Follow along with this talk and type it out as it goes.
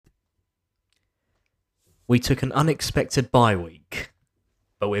We took an unexpected bye week,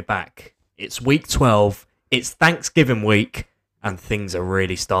 but we're back. It's week 12, it's Thanksgiving week, and things are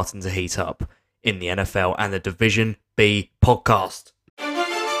really starting to heat up in the NFL and the Division B podcast.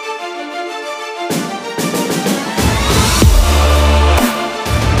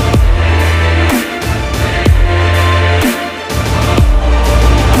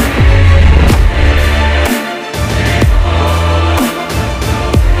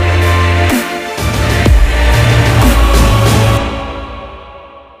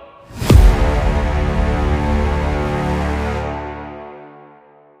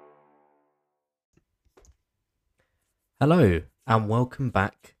 Hello, and welcome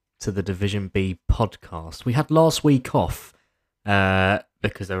back to the Division B podcast. We had last week off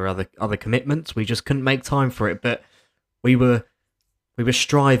because there were other commitments. We just couldn't make time for it, but we were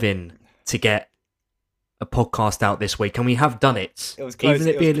striving to get a podcast out this week, and we have done it. It was close.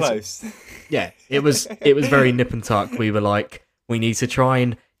 Close. Yeah, it was very nip and tuck. We were like, we need to try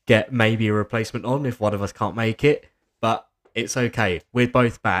and get maybe a replacement on if one of us can't make it, but it's okay. We're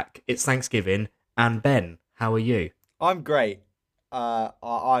both back. It's Thanksgiving, and Ben, how are you? I'm great.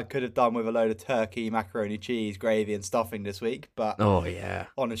 I could have done with a load of turkey, macaroni, cheese, gravy, and stuffing this week, but Oh yeah,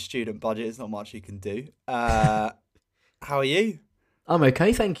 on a student budget, it's not much you can do. How are you? I'm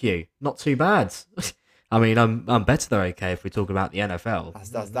okay, thank you. Not too bad. I mean, I'm better than okay if we talk about the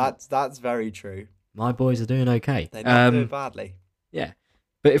NFL. That's very true. My boys are doing okay. They're not doing badly. Yeah,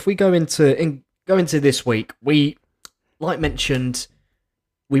 but if we go into this week, we, like mentioned,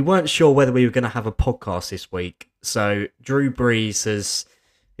 we weren't sure whether we were going to have a podcast this week. So Drew Brees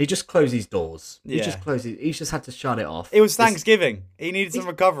he just closed his doors. Yeah. He's just had to shut it off. It was Thanksgiving. He needed some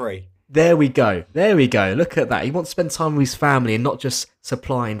recovery. There we go. Look at that. He wants to spend time with his family and not just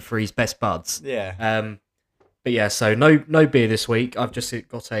supplying for his best buds. Yeah. But yeah, so no beer this week. I've just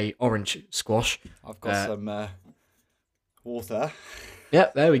got a orange squash. I've got some water.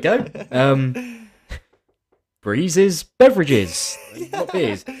 Yep, there we go. Breezes, beverages, not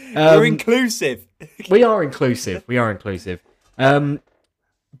beers. We're inclusive. We are inclusive. But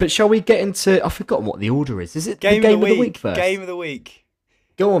shall we get into... I've forgotten what the order is. Is it Game the Game of the Week first? Game of the Week.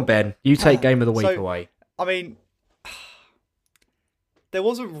 Go on, Ben. You take Game of the Week away. I mean, there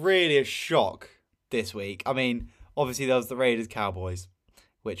wasn't really a shock this week. I mean, obviously there was the Raiders-Cowboys,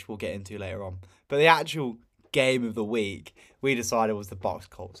 which we'll get into later on. But the actual Game of the Week, we decided was the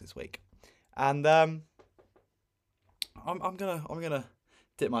Bucs-Colts this week. And I'm gonna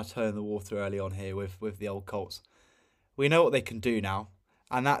dip my toe in the water early on here with the old Colts. We know what they can do now,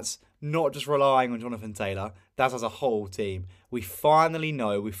 and that's not just relying on Jonathan Taylor. That's as a whole team. We finally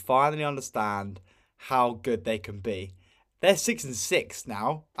understand how good they can be. They're 6-6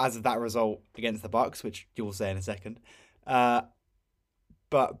 now, as of that result against the Bucs, which you'll say in a second. But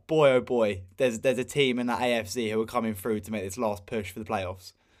boy, oh boy, there's a team in that AFC who are coming through to make this last push for the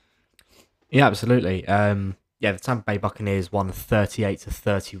playoffs. Yeah, absolutely. The Tampa Bay Buccaneers won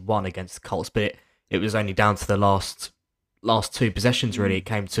 38-31 against the Colts, but it was only down to the last two possessions, really, it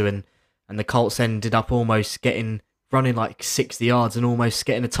came to, and the Colts ended up almost running like 60 yards and almost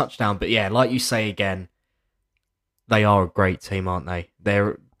getting a touchdown. But yeah, like you say again, they are a great team, aren't they?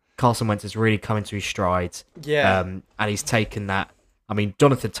 Carson Wentz is really coming to his stride. Yeah. And he's taken that. I mean,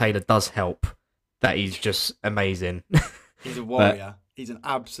 Jonathan Taylor does help. That he's just amazing. He's a warrior. He's an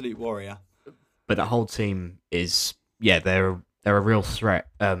absolute warrior. But that whole team is, they're a real threat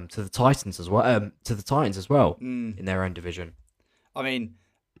to the Titans as well. In their own division. I mean,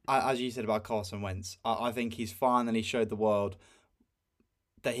 as you said about Carson Wentz, I think he's finally showed the world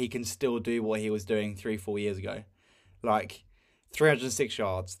that he can still do what he was doing 3-4 years ago. Like 306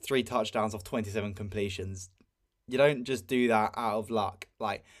 yards, 3 touchdowns off 27 completions. You don't just do that out of luck.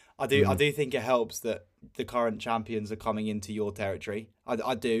 Like I do think it helps that the current champions are coming into your territory.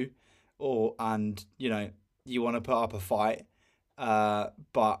 I do. And you want to put up a fight.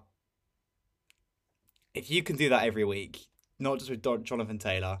 But if you can do that every week, not just with Jonathan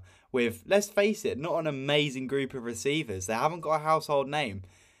Taylor, with, let's face it, not an amazing group of receivers, they haven't got a household name,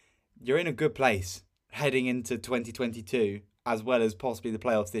 you're in a good place heading into 2022, as well as possibly the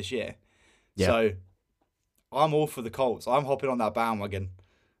playoffs this year. Yeah. So I'm all for the Colts. I'm hopping on that bandwagon.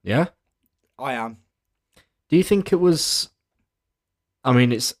 Yeah? I am. Do you think it was... I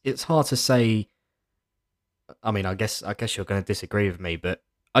mean, it's hard to say... I mean, I guess you're going to disagree with me, but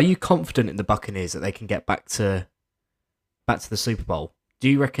are you confident in the Buccaneers that they can get back to the Super Bowl? Do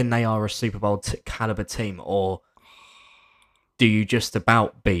you reckon they are a Super Bowl caliber team, or do you just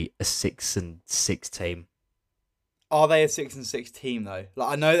about beat a 6-6 team? Are they a 6-6 team though? Like,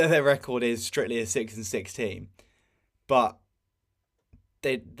 I know that their record is strictly a 6-6 team, but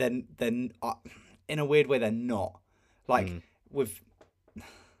then in a weird way, they're not. Like with. Do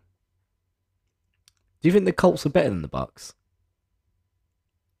you think the Colts are better than the Bucks?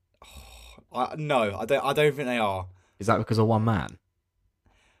 No, I don't. I don't think they are. Is that because of one man?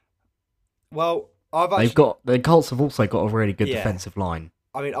 Well, The Colts have also got a really good Yeah. defensive line.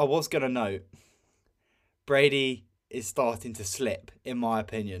 I mean, I was gonna note Brady is starting to slip, in my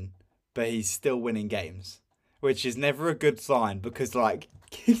opinion, but he's still winning games, which is never a good sign because like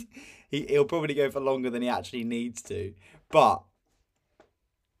he'll probably go for longer than he actually needs to, but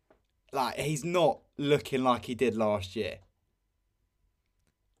like he's not looking like he did last year.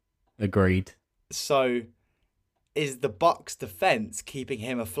 Agreed. So, is the Bucks' defense keeping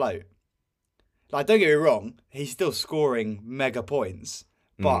him afloat? Like, don't get me wrong, he's still scoring mega points,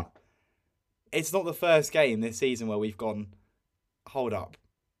 but it's not the first game this season where we've gone, hold up.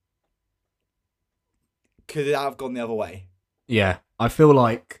 Could it have gone the other way? Yeah, I feel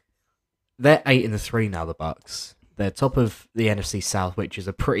like they're 8-3 now. The Bucks. They're top of the NFC South, which is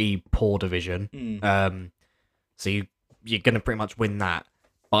a pretty poor division. So you're going to pretty much win that.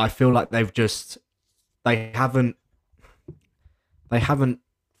 But I feel like they haven't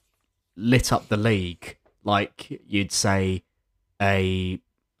lit up the league like you'd say a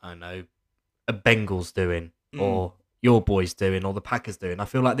Bengals doing or your boys doing or the Packers doing. I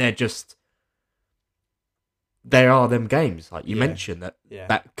feel like there are them games like you mentioned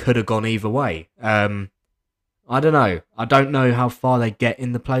that could have gone either way. I don't know. I don't know how far they get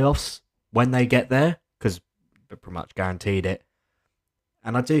in the playoffs when they get there because they're pretty much guaranteed it.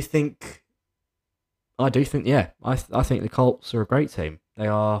 And I think I think the Colts are a great team. They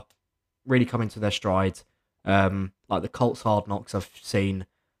are really coming to their stride. Like the Colts Hard Knocks, I've seen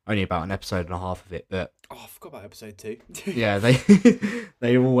only about an episode and a half of it, but I forgot about episode 2. yeah,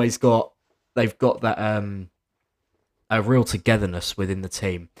 they've got that a real togetherness within the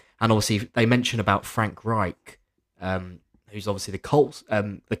team, and obviously they mention about Frank Reich, who's obviously the Colts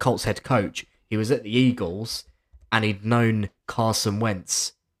head coach. He was at the Eagles, and he'd known Carson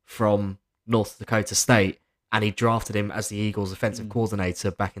Wentz from North Dakota State, and he drafted him as the Eagles' offensive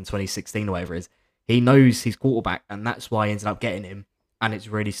coordinator back in 2016 or whatever it is. He knows his quarterback, and that's why he ended up getting him. And it's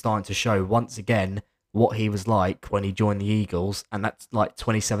really starting to show once again what he was like when he joined the Eagles, and that's like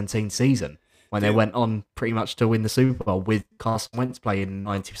 2017 season when they went on pretty much to win the Super Bowl with Carson Wentz playing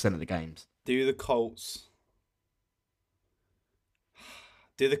 90% of the games. Do the Colts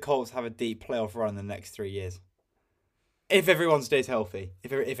have a deep playoff run in the next 3 years? If everyone stays healthy.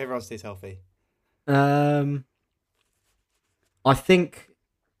 If everyone stays healthy. I think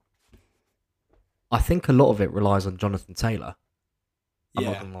a lot of it relies on Jonathan Taylor. I'm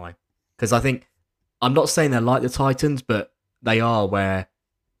not gonna lie, because I'm not saying they're like the Titans, but they are where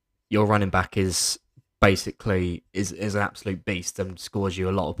your running back is basically is an absolute beast and scores you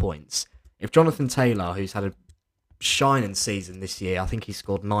a lot of points. If Jonathan Taylor, who's had a shining season this year, I think he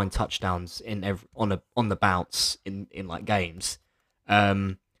scored 9 touchdowns on the bounce in like games,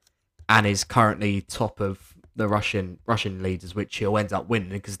 and is currently top of the Russian leaders, which he'll end up winning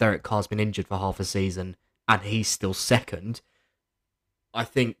because Derek Carr's been injured for half a season and he's still second. I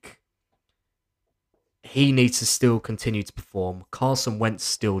think he needs to still continue to perform. Carson Wentz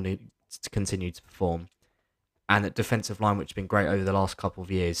still needs to continue to perform, and that defensive line, which has been great over the last couple of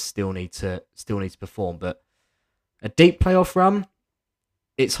years, still needs to perform. But a deep playoff run,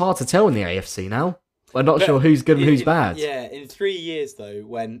 it's hard to tell in the AFC now. We're not sure who's good and who's bad. Yeah, in 3 years though,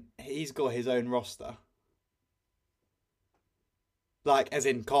 when he's got his own roster, like as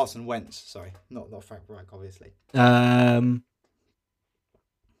in Carson Wentz, sorry, not Frank Reich, obviously.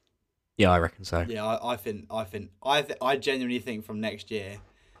 Yeah, I reckon so. Yeah, I genuinely think from next year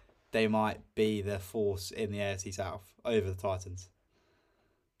they might be the force in the AFC South over the Titans.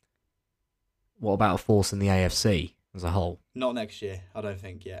 What about a force in the AFC as a whole? Not next year, I don't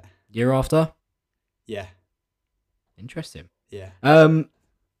think yet. Year after? Yeah. Interesting. Yeah.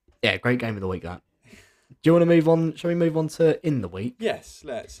 Yeah, great game of the week, that. Do you want to move on? Shall we move on to in the week? Yes,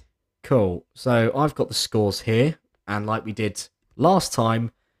 let's. Cool. So I've got the scores here, and like we did last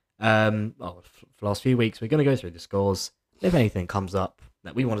time, for the last few weeks, we're going to go through the scores. If anything comes up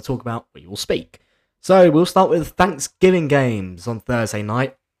that we want to talk about, we will speak. So we'll start with Thanksgiving games on Thursday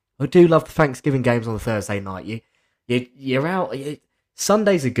night. I do love the Thanksgiving games on the Thursday night. You're out.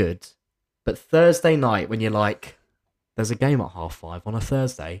 Sundays are good, but Thursday night when you're like, there's a game at 5:30 on a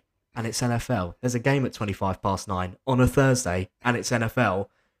Thursday, and it's NFL. There's a game at 9:25 on a Thursday, and it's NFL.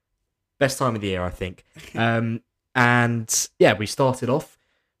 Best time of the year, I think. And yeah, we started off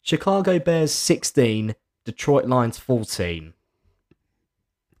Chicago Bears 16, Detroit Lions 14.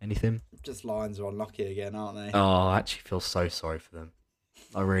 Anything? Just Lions are unlucky again, aren't they? Oh, I actually feel so sorry for them.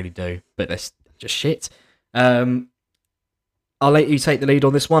 I really do. But just shit. I'll let you take the lead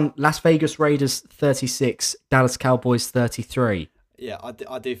on this one. Las Vegas Raiders 36, Dallas Cowboys 33. Yeah, I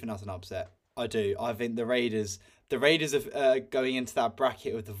do think that's an upset. I do. I think the Raiders are going into that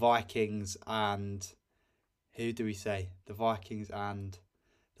bracket with the Vikings and who do we say? The Vikings and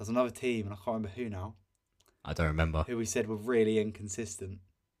there's another team and I can't remember who now. I don't remember. Who we said were really inconsistent.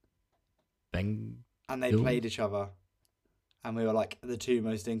 Beng. And they played each other. And we were like the two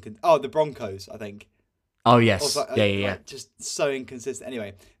most the Broncos, I think. Oh, yes. Also, Yeah. Just so inconsistent.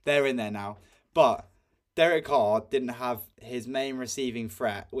 Anyway, they're in there now. But Derek Carr didn't have his main receiving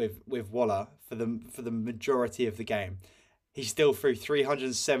threat with Waller for the majority of the game. He still threw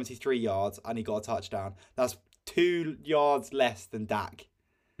 373 yards and he got a touchdown. That's 2 yards less than Dak.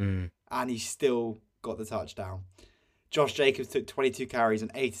 Mm. And he still got the touchdown. Josh Jacobs took 22 carries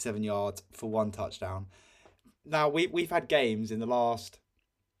and 87 yards for 1 touchdown. Now, we've had games in the last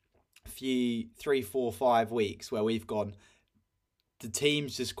 3, 4, 5 weeks where we've gone, the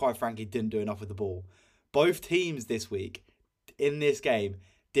teams just quite frankly didn't do enough with the ball. Both teams this week in this game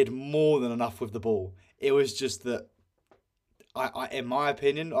did more than enough with the ball. It was just that, I in my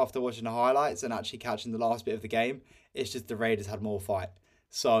opinion, after watching the highlights and actually catching the last bit of the game, it's just the Raiders had more fight.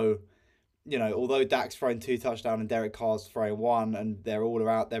 So, although Dak's thrown 2 touchdowns and Derek Carr's thrown 1 and they're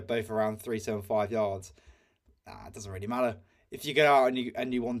both around 375 yards, it doesn't really matter. If you go out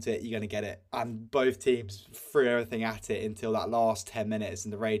and you want it, you're going to get it. And both teams threw everything at it until that last 10 minutes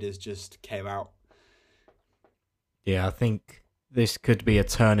and the Raiders just came out. Yeah, I think this could be a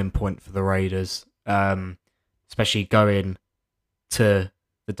turning point for the Raiders, especially going to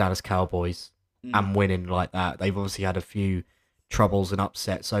the Dallas Cowboys and winning like that. They've obviously had a few troubles and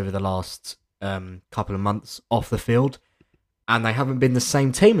upsets over the last couple of months off the field, and they haven't been the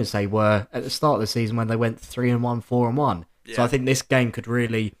same team as they were at the start of the season when they went 3-1, 4-1. Yeah. So I think this game could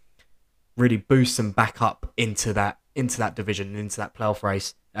really, really boost them back up into that division, into that playoff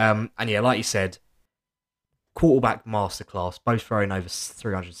race. And yeah, like you said, quarterback masterclass, both throwing over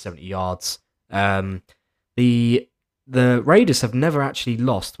 370 yards. The Raiders have never actually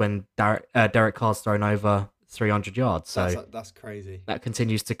lost when Derek Carr's thrown over 300 yards. So that's crazy. That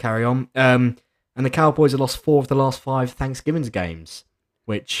continues to carry on. And the Cowboys have lost 4 of the last 5 Thanksgiving games,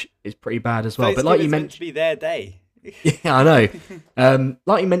 which is pretty bad as well. But like you mentioned, meant to be their day. Yeah, I know.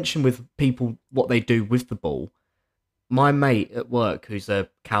 Like you mentioned with people, what they do with the ball. My mate at work, who's a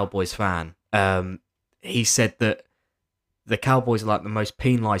Cowboys fan, he said that the Cowboys are like the most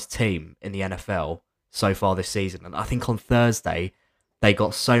penalised team in the NFL so far this season. And I think on Thursday, they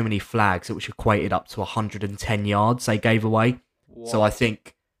got so many flags which equated up to 110 yards they gave away. What? So I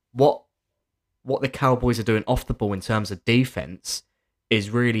think what the Cowboys are doing off the ball in terms of defense is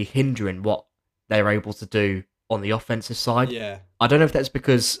really hindering what they're able to do on the offensive side. Yeah. I don't know if that's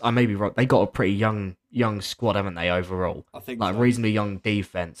because, I may be wrong, they got a pretty young squad, haven't they, overall? I think like so. Reasonably young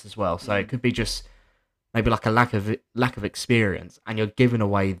defense as well. So it could be just maybe like a lack of experience, and you're giving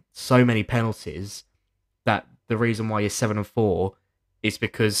away so many penalties that the reason why you're 7-4 is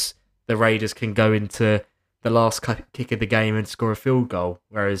because the Raiders can go into the last kick of the game and score a field goal,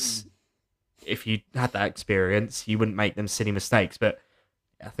 whereas if you had that experience, you wouldn't make them silly mistakes. But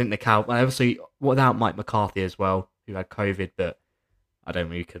I think the Cowboys, obviously, without Mike McCarthy as well, who had COVID, but I don't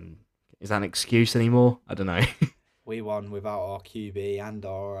really is that an excuse anymore? I don't know. We won without our QB and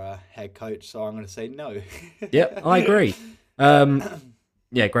our head coach, so I'm going to say no. Yep, I agree.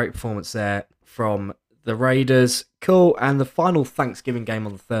 Yeah, great performance there from the Raiders. Cool. And the final Thanksgiving game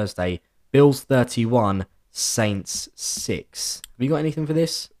on the Thursday, Bills 31, Saints 6. Have you got anything for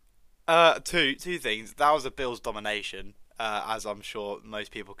this? Two things. That was a Bills domination, as I'm sure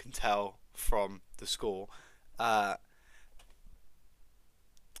most people can tell from the score.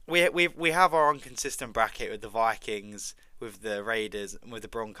 We have our inconsistent bracket with the Vikings, with the Raiders, and with the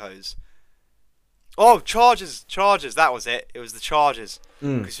Broncos. Oh, Chargers, that was it. It was the Chargers.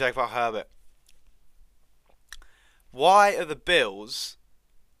 Because you spoke about Herbert. Why are the Bills,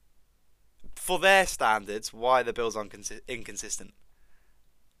 for their standards, why are the Bills inconsistent?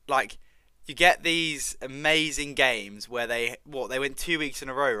 Like, you get these amazing games where they went 2 weeks in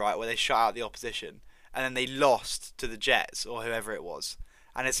a row, right, where they shut out the opposition, and then they lost to the Jets or whoever it was.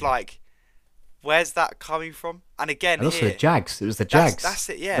 And it's like, where's that coming from? And again, and also the Jags. It was the Jags. That's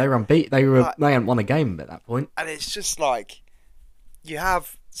it. Yeah, they were unbeaten. They hadn't won a game at that point. And it's just like, you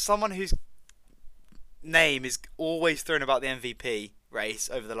have someone whose name is always thrown about the MVP race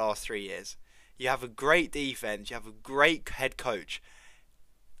over the last 3 years. You have a great defense. You have a great head coach.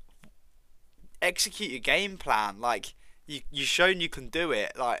 Execute your game plan. Like, you've shown you can do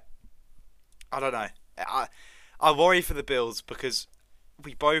it. Like, I don't know. I worry for the Bills because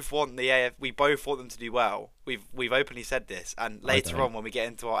we both want we both want them to do well. We've openly said this, and later on when we get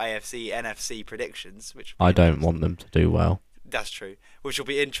into our AFC NFC predictions, which I don't want them to do well. That's true. Which will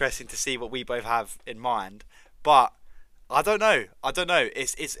be interesting to see what we both have in mind. But I don't know.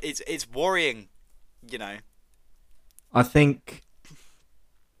 It's worrying, you know. I think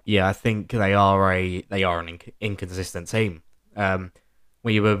they are an inconsistent team.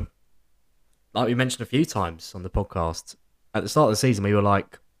 We were, like we mentioned a few times on the podcast, at the start of the season we were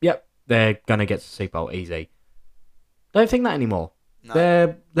like, yep, they're gonna get to Super Bowl easy. Don't think that anymore.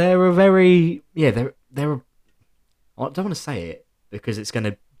 No. They're a very they're I don't want to say it because it's going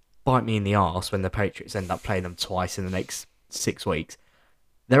to bite me in the arse when the Patriots end up playing them twice in the next 6 weeks.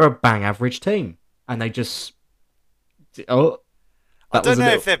 They're a bang average team, and they just I don't know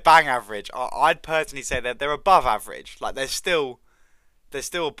if they're bang average. I'd personally say that they're above average. Like there's still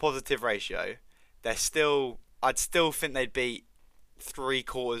a positive ratio. I'd still think they'd beat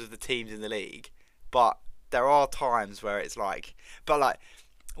 3/4 of the teams in the league, but there are times where it's like,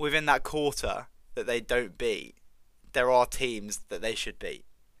 within that quarter that they don't beat, there are teams that they should beat.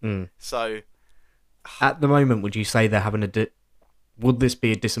 So, at the moment, would you say they're having would this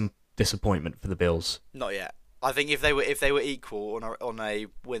be a disappointment for the Bills? Not yet. I think if they were equal on a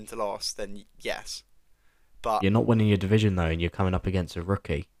win to loss, then yes. But you're not winning your division though, and you're coming up against a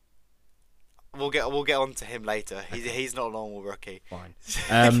rookie. We'll get on to him later. He's not a normal rookie. Fine.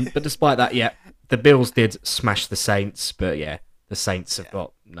 But despite that, the Bills did smash the Saints, but the Saints have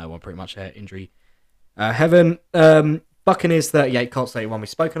got no one pretty much injury heaven. Buccaneers 38, Colts 31. We've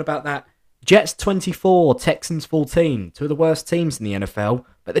spoken about that. Jets 24, Texans 14. Two of the worst teams in the NFL,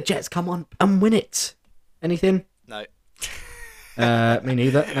 but the Jets come on and win it. Anything? No. Me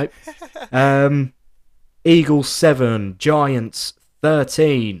neither. Nope. Eagles 7, Giants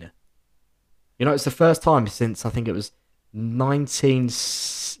 13. You know, it's the first time since I think it was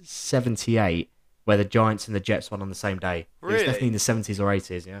 1978 where the Giants and the Jets won on the same day. Really? It was definitely in the 70s or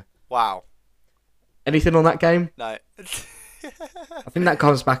 80s, yeah. Wow. Anything on that game? No. I think that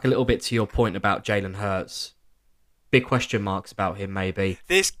comes back a little bit to your point about Jalen Hurts. Big question marks about him, maybe.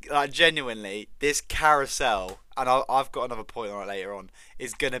 This, genuinely, this carousel, and I've got another point on it later on,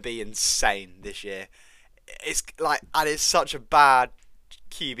 is going to be insane this year. It's and it's such a bad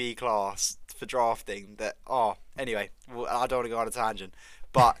QB class for drafting that, anyway, I don't want to go on a tangent.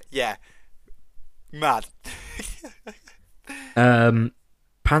 But, yeah, mad.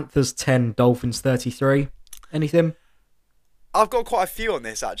 Panthers 10, Dolphins 33. Anything? I've got quite a few on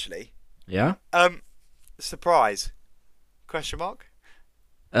this, actually. Yeah? Surprise? Question mark?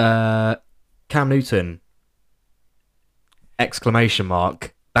 Cam Newton. Exclamation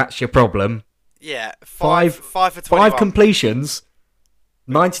mark. That's your problem. Yeah. Five for 21. 5 completions.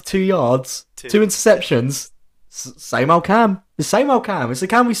 92 yards. 2 interceptions. Same old Cam. The same old Cam. It's the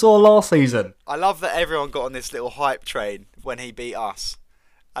Cam we saw last season. I love that everyone got on this little hype train when he beat us.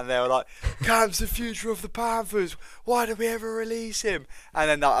 And they were like, Cam's the future of the Panthers. Why did we ever release him? And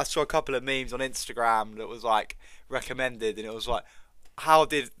then I saw a couple of memes on Instagram that was like recommended. And it was like, how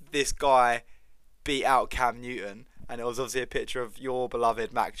did this guy beat out Cam Newton? And it was obviously a picture of your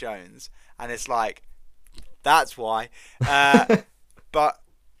beloved Mac Jones. And it's like, that's why. But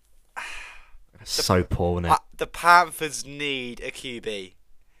so poor, isn't it? The Panthers need a QB.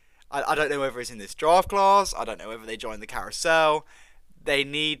 I don't know whether it's in this draft class. I don't know whether they join the carousel. They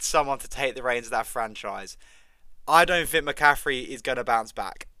need someone to take the reins of that franchise. I don't think McCaffrey is going to bounce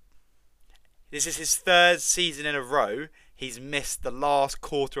back. This is his 3rd season in a row. He's missed the last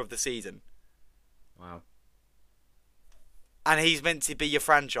quarter of the season. Wow. And he's meant to be your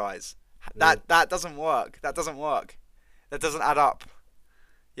franchise. That doesn't work. That doesn't work. That doesn't add up.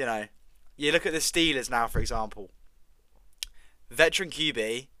 You know, you look at the Steelers now, for example. Veteran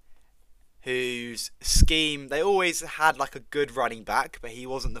QB, whose scheme, they always had like a good running back, but he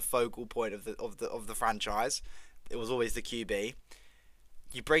wasn't the focal point of the franchise. It was always the QB.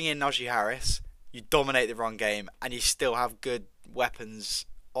 You bring in Najee Harris, you dominate the run game, and you still have good weapons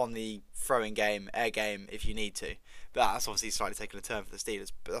on the throwing game, air game, if you need to. But that's obviously slightly taking a turn for the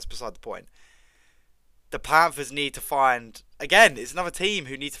Steelers, but that's beside the point. The Panthers need to find, again, it's another team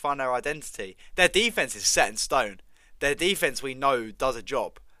who need to find their identity. Their defense is set in stone. Their defense, we know, does a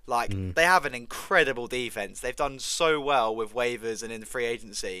job. They have an incredible defense. They've done so well with waivers and in the free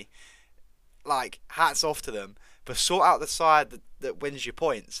agency. Hats off to them. But sort out the side that wins you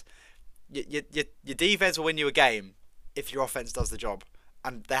points. Your defense will win you a game if your offense does the job.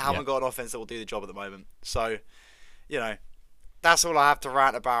 And they haven't got an offense that will do the job at the moment. So, you know, that's all I have to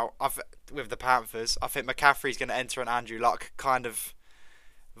rant about with the Panthers. I think McCaffrey's going to enter an Andrew Luck kind of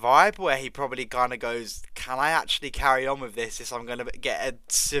vibe where he probably kind of goes, can I actually carry on with this if I'm going to get a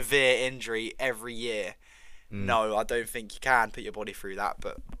severe injury every year? No, I don't think you can put your body through that,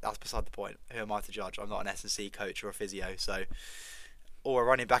 but that's beside the point. Who am I to judge? I'm not an S&C coach or a physio, or a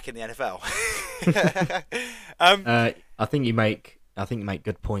running back in the NFL. I think you make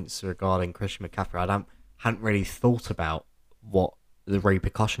good points regarding Christian McCaffrey. Hadn't really thought about what the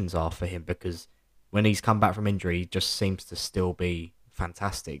repercussions are for him, because when he's come back from injury, he just seems to still be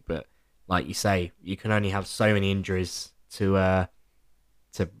fantastic. But like you say, you can only have so many injuries to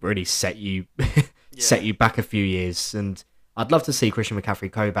really set you set you back a few years. And I'd love to see Christian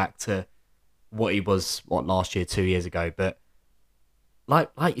McCaffrey go back to what he was last year, 2 years ago. But like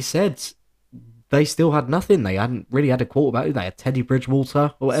you said, they still had nothing. They hadn't really had a quarterback. They had Teddy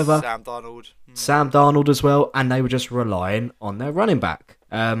Bridgewater or whatever. Sam Darnold as well, and they were just relying on their running back.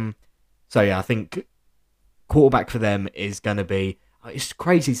 So yeah, I think quarterback for them is going to be... It's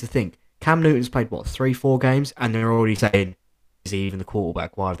crazy to think. Cam Newton's played, 3-4 games, and they're already saying, is he even the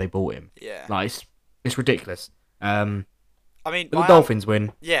quarterback? Why have they bought him? Yeah. Like, it's ridiculous. I mean, the Dolphins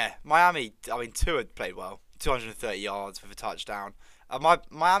win. Yeah, Miami, Tua played well. 230 yards with a touchdown.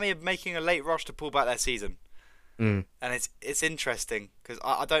 Miami are making a late rush to pull back their season. And it's interesting, because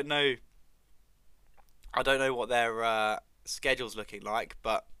I don't know what their schedule's looking like,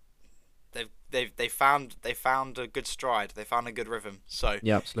 but they found a good stride. They found a good rhythm. So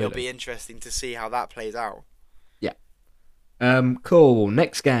yeah, absolutely. It'll be interesting to see how that plays out. Yeah. Cool.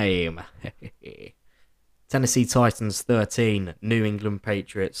 Next game. Tennessee Titans 13, New England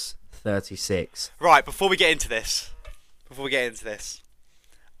Patriots 36. Right, before we get into this,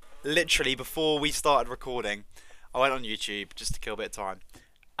 literally before we started recording, I went on YouTube just to kill a bit of time,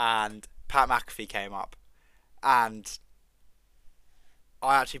 and Pat McAfee came up, and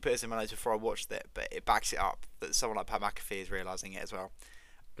I actually put this in my notes before I watched it, but it backs it up that someone like Pat McAfee is realising it as well.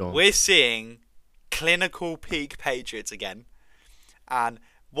 We're seeing clinical peak Patriots again, and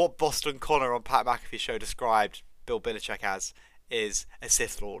what Boston Connor on Pat McAfee's show described Bill Belichick as is a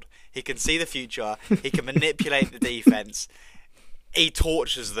Sith Lord. He can see the future, he can manipulate the defense, he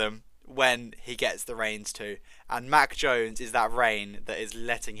tortures them when he gets the reins to, and Mac Jones is that rein that is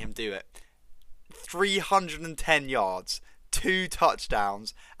letting him do it. 310 yards, 2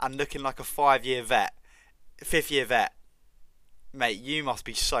 touchdowns, and looking like a 5-year vet, 5th-year vet. Mate, you must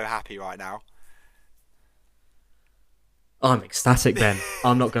be so happy right now. I'm ecstatic, Ben.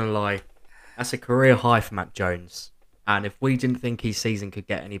 I'm not going to lie. That's a career high for Mac Jones. And if we didn't think his season could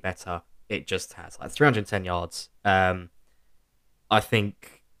get any better, it just has. 310 yards. I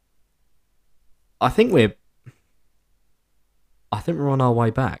think we're on our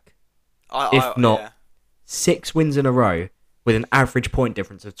way back. If not, 6 wins in a row with an average point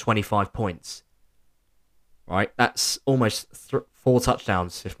difference of 25 points. Right? That's almost 4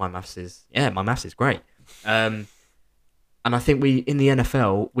 touchdowns if my maths is great. And I think in the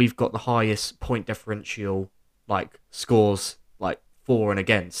NFL, we've got the highest point differential, scores, for and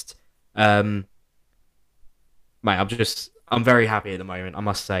against. Mate, I'm very happy at the moment, I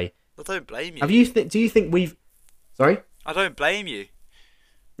must say. I don't blame you. Do you think we've... Sorry? I don't blame you.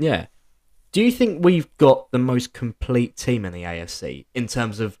 Yeah. Do you think we've got the most complete team in the AFC in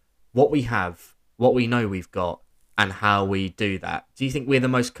terms of what we have, what we know we've got, and how we do that? Do you think we're the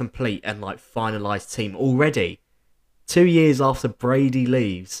most complete and finalised team already? 2 years after Brady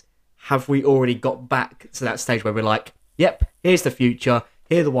leaves, have we already got back to that stage where we're like, yep, here's the future,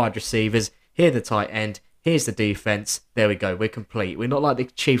 here are the wide receivers, here the tight end, here's the defense, there we go, we're complete. We're not like the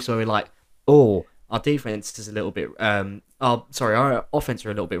Chiefs where we're like, oh, our defense is a little bit, our offense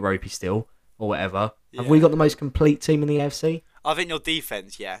are a little bit ropey still, or whatever. Yeah. Have we got the most complete team in the AFC? I think your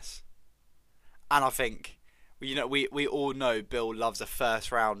defense, yes. And I think, we all know Bill loves a first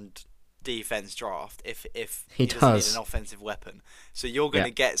round defense draft if he doesn't need an offensive weapon. So you're going to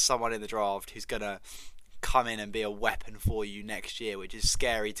get someone in the draft who's going to come in and be a weapon for you next year, which is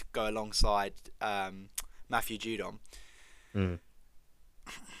scary to go alongside Matthew Judon. Mm.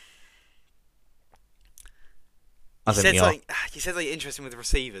 You said something interesting with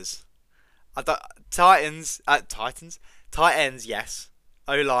receivers. Tight ends, yes.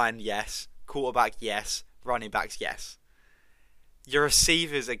 O-line, yes. Quarterback, yes. Running backs, yes. Your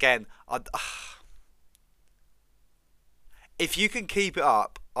receivers, again, if you can keep it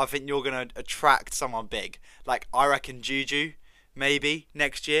up, I think you're going to attract someone big. I reckon Juju, maybe,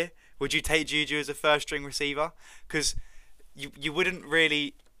 next year. Would you take Juju as a first-string receiver? Because you wouldn't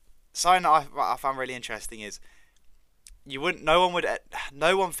really... Something that I found really interesting is no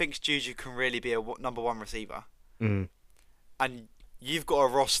one thinks Juju can really be a number 1 receiver. Mm. And you've got a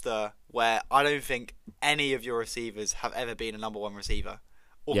roster where I don't think any of your receivers have ever been a number 1 receiver.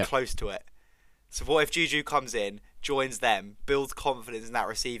 or Yep. close to it. So what if Juju comes in, joins them, builds confidence in that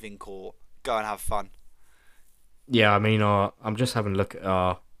receiving core, go and have fun? Yeah, I mean, I'm just having a look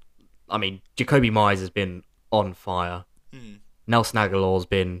at I mean, Jacoby Myers has been on fire. Nelson Aguilar's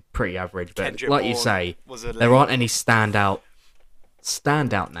been pretty average, but Kendrick like you Bourne say, was a there lead. aren't any standout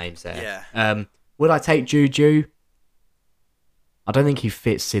names there. Yeah. Would I take Juju? I don't think he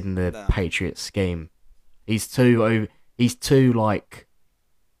fits in the No. Patriots scheme. He's too like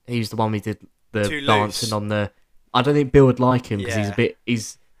he's the one we did the Too dancing loose. on the. I don't think Bill would like him because he's Yeah. a bit he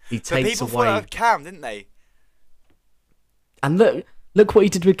But takes people away. thought of Cam, didn't they? And look what he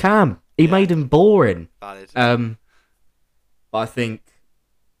did with Cam. He Yeah. made him boring. Valid. But I think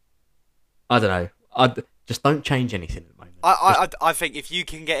I don't know. I just don't change anything at the moment. I think if you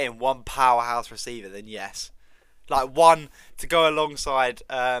can get in one powerhouse receiver, then yes. Like one to go alongside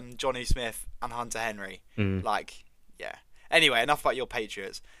Johnny Smith and Hunter Henry. Like, yeah. Anyway, enough about your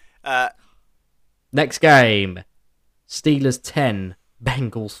Patriots. Next game, Steelers 10,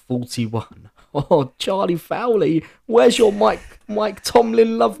 Bengals 41. Oh, Charlie Fowley, where's your Mike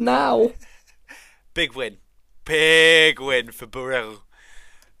Tomlin love now? Big win. Big win for Burrell.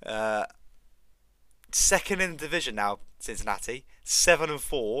 Second in the division now, Cincinnati.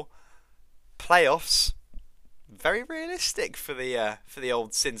 7-4. Playoffs. Very realistic for the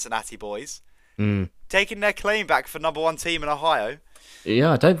old Cincinnati boys. Taking their claim back for number one team in Ohio.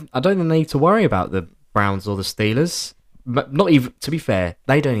 Yeah, I don't think they need to worry about the Browns or the Steelers. But not even, to be fair,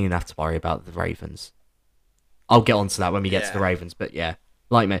 they don't even have to worry about the Ravens. I'll get onto that when we get to the Ravens, but yeah,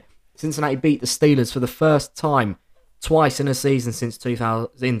 like me, Cincinnati beat the Steelers for the first time twice in a season since 2000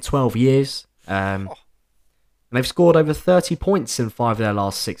 in 12 years. And they've scored over 30 points in 5 of their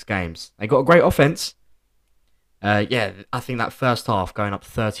last 6 games. They got a great offense. Yeah, I think that first half going up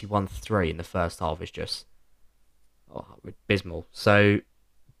 31-3 in the first half is just abysmal. So,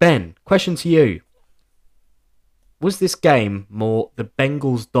 Ben, question to you. Was this game more the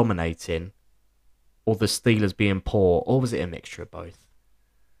Bengals dominating or the Steelers being poor, or was it a mixture of both?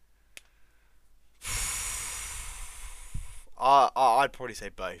 I'd probably say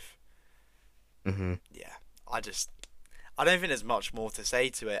both. Mm-hmm. Yeah, I don't think there's much more to say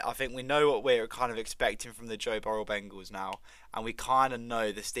to it. I think we know what we're kind of expecting from the Joe Burrow Bengals now, and we kind of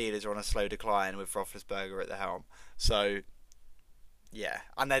know the Steelers are on a slow decline with Roethlisberger at the helm. So, yeah,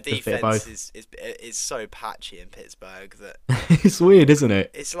 and their defense is so patchy in Pittsburgh that It's weird, isn't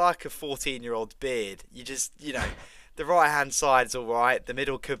it? it's like a 14-year-old beard. You just, the right hand side's all right, the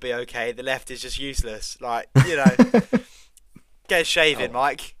middle could be okay, the left is just useless. Like, get a shave in,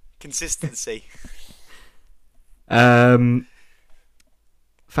 Mike. Consistency.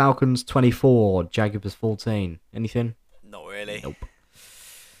 Falcons 24, Jaguars 14. Anything? Not really. Nope.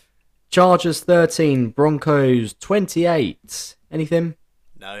 Chargers 13, Broncos 28. Anything?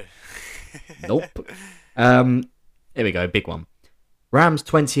 No. Nope. Here we go, big one. Rams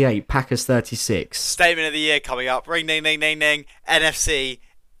 28, Packers 36. Statement of the year coming up. Ring, ding, ding, ding, ding. NFC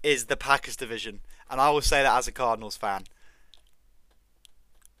is the Packers division. And I will say that as a Cardinals fan.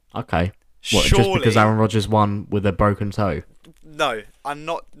 Okay. What, Surely, just because Aaron Rodgers won with a broken toe? No, I'm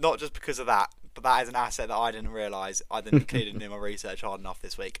not just because of that, but that is an asset that I didn't realise. I didn't include it in my research hard enough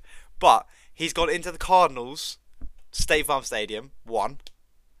this week. But he's gone into the Cardinals State Farm Stadium, 1.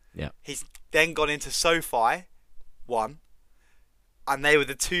 Yeah. He's then gone into SoFi, 1. And they were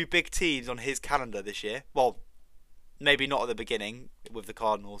the 2 big teams on his calendar this year. Well, maybe not at the beginning with the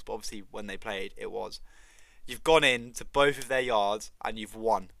Cardinals, but obviously when they played, it was. You've gone into both of their yards and you've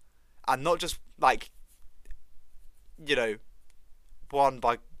won. And not just won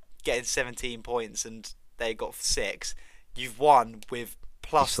by getting 17 points and they got 6. You've won with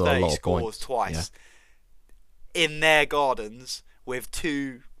plus 30 scores twice. Yeah. In their gardens with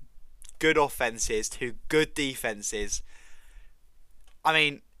 2 good offenses, 2 good defenses. I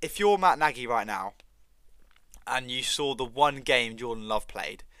mean, if you're Matt Nagy right now and you saw the one game Jordan Love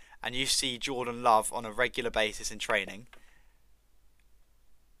played and you see Jordan Love on a regular basis in training,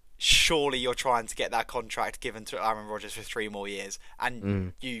 surely you're trying to get that contract given to Aaron Rodgers for 3 more years,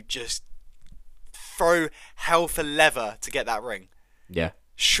 and you just throw hell for leather to get that ring. Yeah.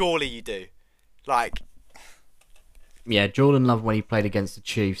 Surely you do. Yeah, Jordan Love, when he played against the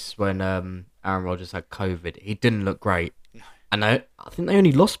Chiefs when Aaron Rodgers had COVID, he didn't look great. No. And I think they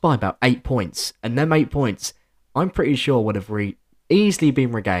only lost by about 8 points. And them 8 points, I'm pretty sure would have easily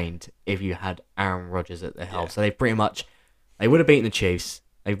been regained if you had Aaron Rodgers at the helm. Yeah. So they would have beaten the Chiefs.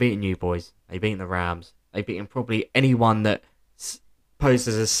 They've beaten you boys. They've beaten the Rams. They've beaten probably anyone that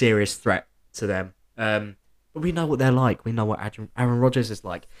poses a serious threat to them. But we know what they're like. We know what Aaron Rodgers is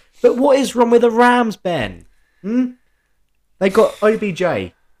like. But what is wrong with the Rams, Ben? They got OBJ,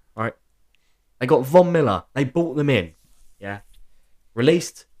 right? They got Von Miller. They bought them in. Yeah.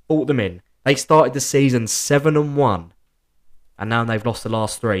 Released, bought them in. They started the season 7-1. And now they've lost the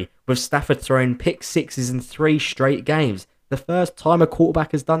last 3. With Stafford throwing pick sixes in 3 straight games. The first time a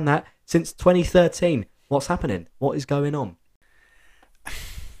quarterback has done that since 2013. What's happening? What is going on?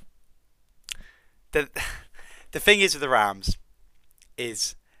 The thing is with the Rams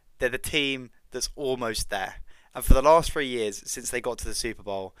is they're the team that's almost there. And for the last 3 years, since they got to the Super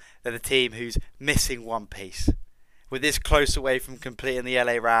Bowl, they're the team who's missing one piece. We're this close away from completing the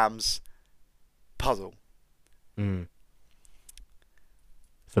LA Rams puzzle. Mm.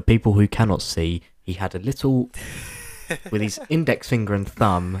 For people who cannot see, he had a little, with his index finger and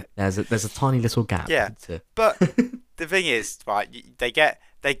thumb, there's a tiny little gap. Yeah, but the thing is, right, they get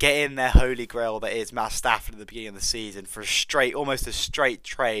in their holy grail that is Matt Stafford at the beginning of the season for almost a straight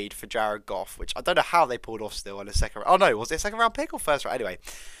trade for Jared Goff, which I don't know how they pulled off still in a second. Oh no, was it a second round pick or first round? Anyway,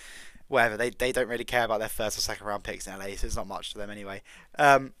 whatever. They don't really care about their first or second round picks in LA, so it's not much to them anyway.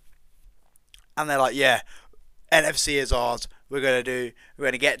 And they're like, yeah, NFC is ours. We're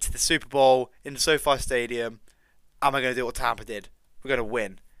gonna get to the Super Bowl in the SoFi Stadium, and we're gonna do what Tampa did. We're gonna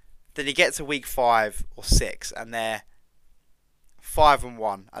win. Then you get to week 5 or 6, and they're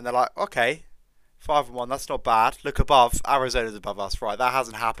 5-1, and they're like, okay, 5-1, that's not bad. Look above, Arizona's above us, right? That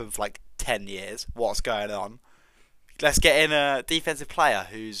hasn't happened for like 10 years. What's going on? Let's get in a defensive player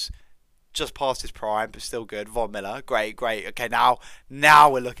who's just past his prime, but still good. Von Miller, great. Okay, now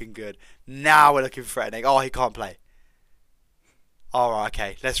we're looking good. Now we're looking threatening. Oh, he can't play. All right,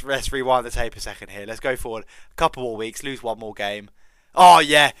 okay. Let's rewind the tape a second here. Let's go forward a couple more weeks, lose one more game. Oh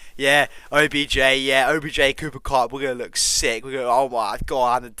yeah, OBJ, Cooper Kupp. We're gonna look sick. We're gonna, oh my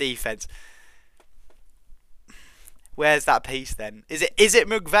god, and the defense. Where's that piece then? Is it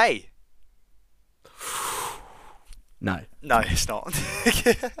McVay? No, it's not.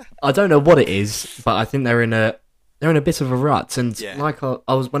 I don't know what it is, but I think they're in a bit of a rut. And like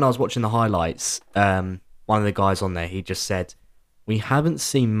I was when I was watching the highlights, one of the guys on there, he just said, "We haven't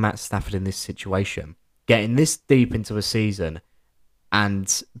seen Matt Stafford in this situation, getting this deep into a season,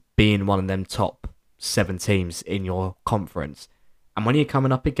 and being one of them top 7 teams in your conference. And when you're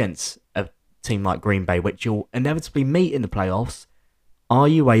coming up against a team like Green Bay, which you'll inevitably meet in the playoffs, are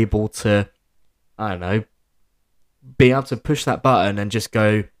you able to, I don't know, be able to push that button and just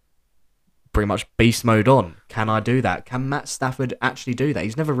go pretty much beast mode on? Can I do that? Can Matt Stafford actually do that?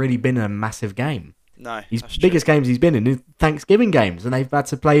 He's never really been in a massive game. No, his biggest games he's been in Thanksgiving games, and they've had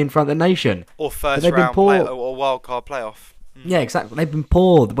to play in front of the nation. Or first round or wild card playoff. Yeah, exactly. They've been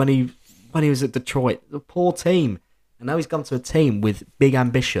poor when he was at Detroit. A poor team. And now he's gone to a team with big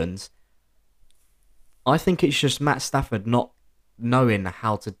ambitions. I think it's just Matt Stafford not knowing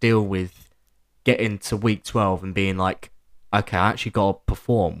how to deal with getting to week 12 and being like, okay, I actually got to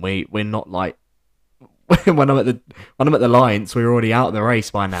perform. We're not like when I'm at the Lions, we're already out of the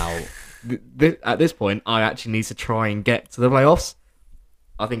race by now. At this point, I actually need to try and get to the playoffs.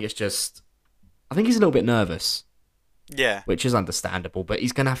 I think he's a little bit nervous. Yeah. Which is understandable, but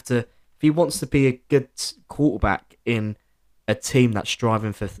he's going to have to, if he wants to be a good quarterback in a team that's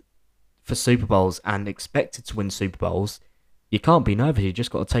striving for Super Bowls and expected to win Super Bowls, you can't be nervous. You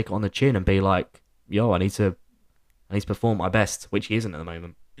just got to take it on the chin and be like, yo, I need to perform my best, which he isn't at the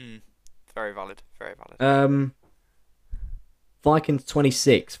moment. Very valid. Very valid. Vikings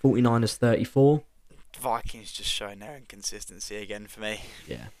 26, 49ers 34. Vikings just showing their inconsistency again for me.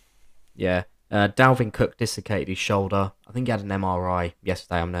 Yeah. Dalvin Cook dislocated his shoulder. I think he had an MRI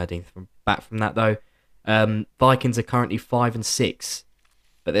yesterday. I'm nerding back from that though. Vikings are currently 5-6,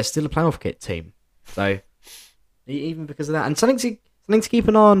 but they're still a playoff kit team. So even because of that, and something to keep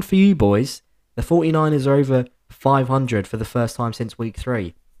an eye on for you boys. The 49ers are over 500 for the first time since week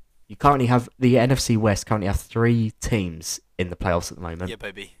 3. You currently have the NFC West. Currently have 3 teams in the playoffs at the moment. Yeah,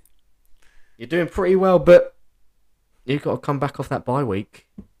 baby. You're doing pretty well, but you've got to come back off that bye week.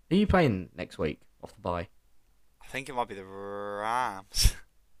 Who are you playing next week off the bye? I think it might be the Rams.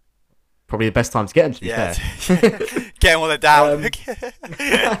 Probably the best time to get them, to be fair. Get them while they're down.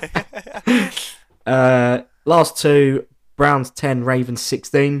 Last 2, Browns 10, Ravens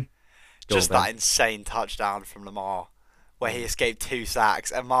 16. Just that insane touchdown from Lamar, where he escaped 2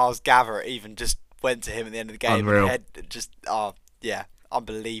 sacks, and Myles Garrett even just went to him at the end of the game. Unreal. And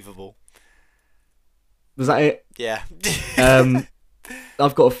unbelievable. Was that it? Yeah.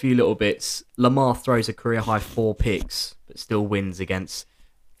 I've got a few little bits. Lamar throws a career-high 4 picks, but still wins against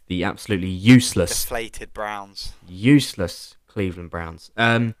the absolutely useless... deflated Browns. Useless Cleveland Browns.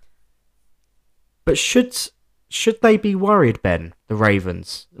 But should they be worried, Ben, the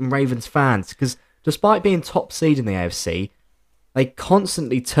Ravens and Ravens fans? Because despite being top seed in the AFC, They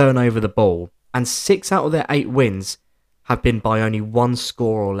constantly turn over the ball, and 6 out of their 8 wins have been by only 1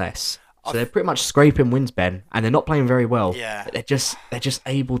 score or less. So they're pretty much scraping wins, Ben, and they're not playing very well. Yeah. But they're just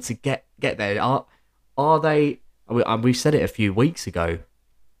able to get there. Are they? We said it a few weeks ago.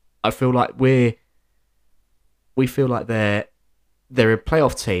 I feel like we feel like they're a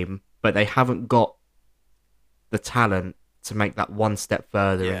playoff team, but they haven't got the talent to make that one step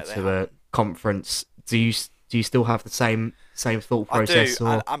further into a conference. Do you still have the same thought process?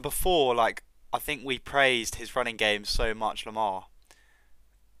 I do, or? and before, like, I think we praised his running game so much, Lamar,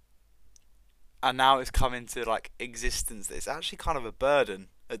 and now it's come into like existence that it's actually kind of a burden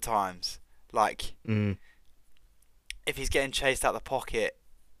at times. Like, if he's getting chased out the pocket,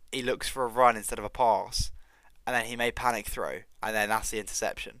 he looks for a run instead of a pass, and then he may panic throw, and then that's the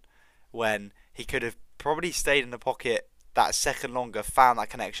interception. When he could have probably stayed in the pocket that second longer, found that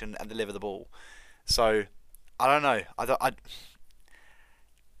connection, and delivered the ball. So, I don't know. I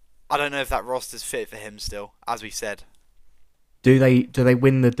don't know if that roster's fit for him still, as we said. Do they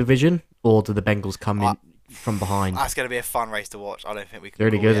win the division, or do the Bengals come in from behind? That's going to be a fun race to watch. I don't think we can.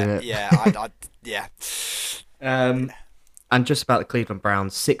 Really good, isn't it? Yeah, yeah. And just about the Cleveland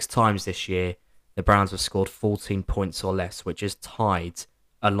Browns, 6 times this year, the Browns have scored 14 points or less, which is tied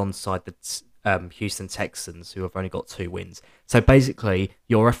alongside the Houston Texans, who have only got 2 wins. So basically,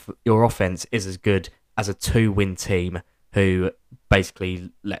 your offense is as good as a 2-win team who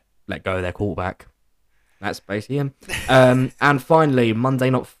basically let go of their quarterback. That's basically him. And finally, Monday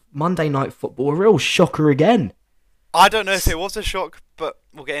Night Football, a real shocker again. I don't know if it was a shock, but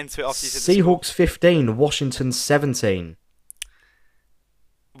we'll get into it after you said the Seahawks 15, Washington 17.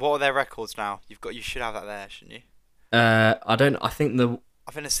 What are their records now? You should have that there, shouldn't you? I think the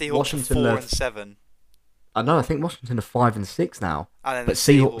Seahawks Washington are 4-7. I think Washington are 5-6 now. And then But the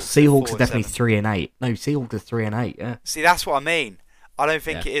Seahawks are 4-7. definitely 3-8. No, Seahawks are 3-8. Yeah. See, that's what I mean. I don't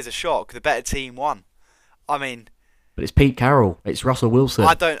think it is a shock. The better team won. I mean, but it's Pete Carroll. It's Russell Wilson.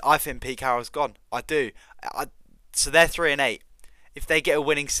 I think Pete Carroll's gone. I do. So they're 3-8. If they get a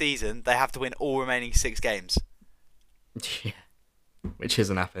winning season, they have to win all remaining 6 games. Yeah. Which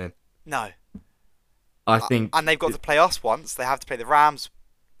isn't happening. No. I think. And they've got to play us once. They have to play the Rams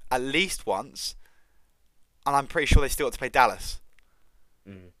at least once. And I'm pretty sure they still got to play Dallas.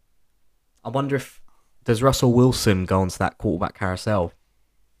 I wonder if does Russell Wilson go onto that quarterback carousel?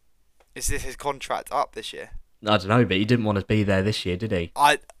 Is this his contract up this year? I don't know, but he didn't want to be there this year, did he?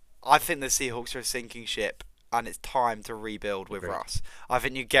 I think the Seahawks are a sinking ship, and it's time to rebuild with Russ. I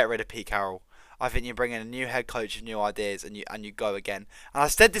think you get rid of Pete Carroll. I think you bring in a new head coach and new ideas, and you go again. And I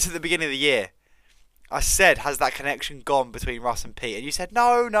said this at the beginning of the year. I said, has that connection gone between Russ and Pete? And you said,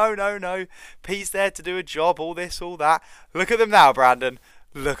 no. Pete's there to do a job, all this, all that. Look at them now, Brandon.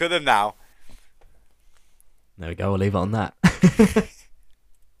 Look at them now. There we go. We'll leave it on that.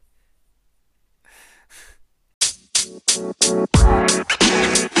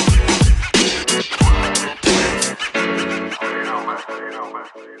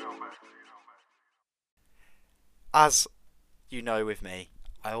 As you know with me,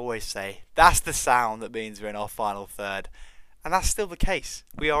 I always say, that's the sound that means we're in our final third. And that's still the case.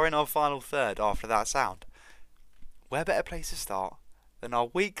 We are in our final third after that sound. Where better place to start than our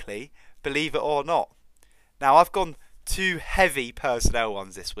weekly Believe It or Not? Now, I've gone 2 heavy personnel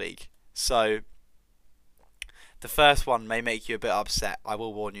ones this week. So, the first one may make you a bit upset. I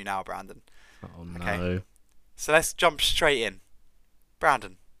will warn you now, Brandon. Oh, no. Okay. So let's jump straight in.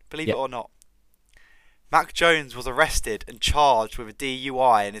 Brandon, believe it or not, Mac Jones was arrested and charged with a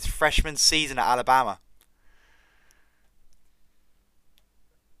DUI in his freshman season at Alabama.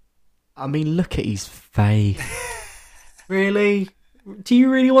 I mean, look at his face. Really? Do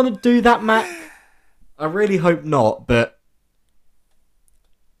you really want to do that, Mac? I really hope not, but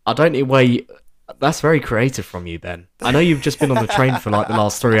I don't know where you... That's very creative from you, Ben. I know you've just been on the train for like the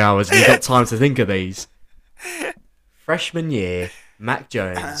last 3 hours and you've got time to think of these. Freshman year, Mac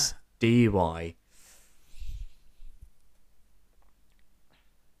Jones, DUI.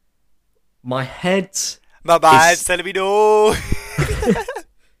 My head's telling me no.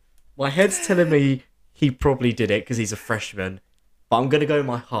 My head's telling me he probably did it because he's a freshman. But I'm going to go with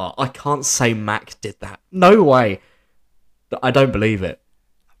my heart. I can't say Mac did that. No way. I don't believe it.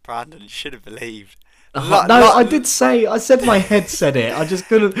 Brandon, you should have believed. I did say. I said my head said it. I just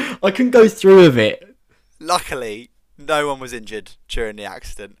couldn't. I couldn't go through with it. Luckily, no one was injured during the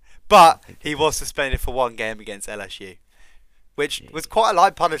accident. But he was suspended for 1 game against LSU. Which was quite a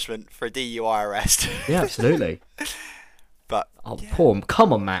light punishment for a DUI arrest. Yeah, absolutely. But poor.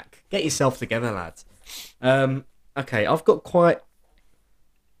 Come on, Mac. Get yourself together, lads. Okay, I've got quite...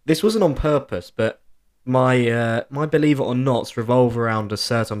 This wasn't on purpose, but my believe it or nots revolve around a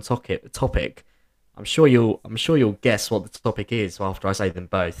certain topic. I'm sure you'll guess what the topic is after I say them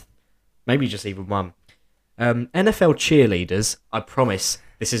both. Maybe just even one. NFL cheerleaders. I promise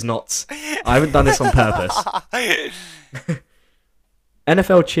this is not. I haven't done this on purpose.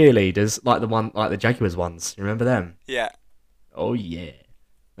 NFL cheerleaders, like the Jaguars ones. You remember them? Yeah. Oh yeah,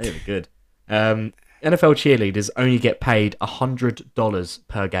 they were good. NFL cheerleaders only get paid $100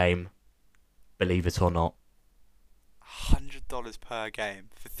 per game. Believe it or not. $100 per game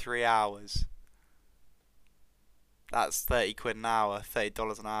for 3 hours. That's 30 quid an hour,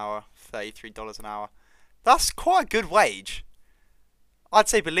 $30 an hour, $33 an hour. That's quite a good wage. I'd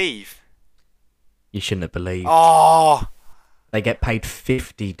say believe. You shouldn't have believed. Oh, They get paid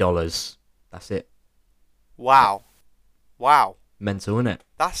 $50. That's it. wow. Wow. Mental, innit?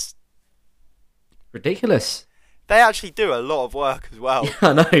 That's Ridiculous. They actually do a lot of work as well.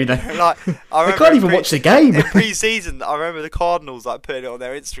 I know. They Like I remember can't in even watch the game. in pre-season, I remember the Cardinals like putting it on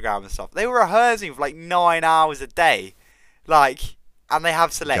their Instagram and stuff. They were rehearsing for like 9 hours a day, like, and they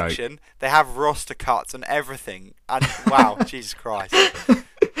have selection, they have roster cuts and everything. And wow, Jesus Christ!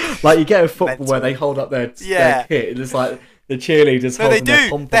 Like you get a football Mental. where they hold up their Yeah. kit, and it's like the cheerleaders. No, they holding their do.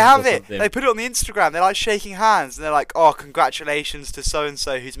 pom-poms They have or it. something. They put it on the Instagram. They're like shaking hands, and they're like, "Oh, congratulations to so and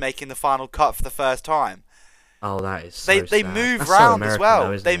so who's making the final cut for the first time." Oh, that is. So They sad. move That's so round as American well.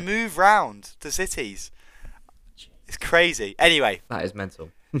 though, isn't They it? move round to cities. It's crazy. Anyway, That is mental.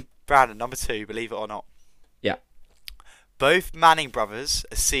 Brandon, number 2, believe it or not. Yeah. Both Manning brothers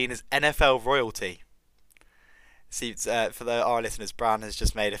are seen as NFL royalty. See, for our listeners, Brandon has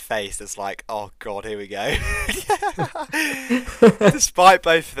just made a face that's like, oh god, here we go. Despite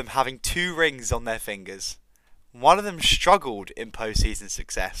both of them having 2 rings on their fingers, one of them struggled in postseason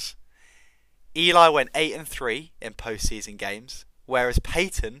success. Eli went 8-3 in postseason games, whereas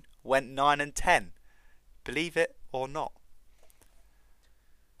Peyton went 9-10. Believe it or not.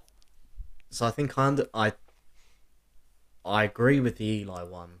 So I think I agree with the Eli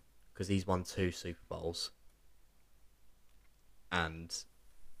one because he's won 2 Super Bowls, and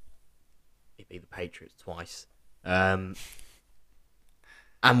he beat the Patriots twice. And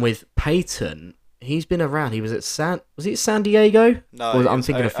with Peyton, he's been around. He was at San Diego? No, Or he I'm was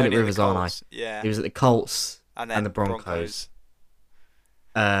thinking of Philip only at the Rivers, aren't I? Colts. Yeah, He was at the Colts and and the Broncos.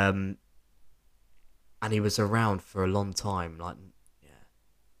 And he was around for a long time. Like, yeah,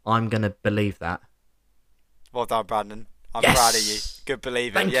 I'm gonna believe that. Well done, Brandon. I'm Yes! proud of you. Good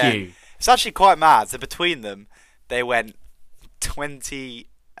believing. Thank yeah. you. It's actually quite mad. So between them, they went 20.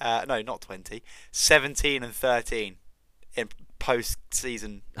 No, not 20. 17-13 in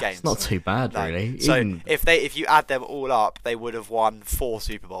post-season games. It's not too bad, No. really. So Even- if you add them all up, they would have won 4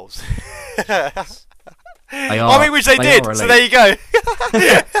 Super Bowls. They I mean, which they did. are So elite. there you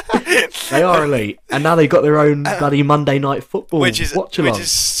go. They are elite, and now they've got their own bloody Monday Night Football which is watch-along.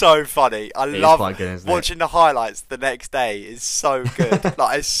 so funny. I It is love quite good, isn't it? watching the highlights the next day. Is so good.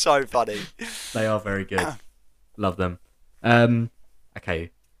 Like, it's so funny. They are very good. Love them.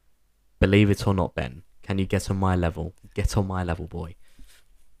 Okay. Believe it or not, Ben. Can you get on my level? Get on my level, boy.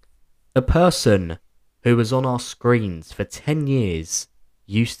 The person who was on our screens for 10 years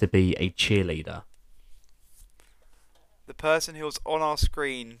used to be a cheerleader. The person who was on our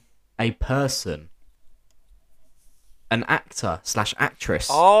screen. A person. An actor / actress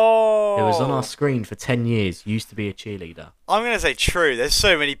Oh, who was on our screen for 10 years used to be a cheerleader. I'm gonna say true. There's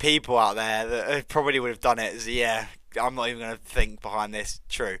so many people out there that probably would have done it. So yeah, I'm not even gonna think behind this.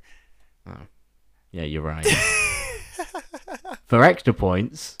 True. Oh. Yeah, you're right. For extra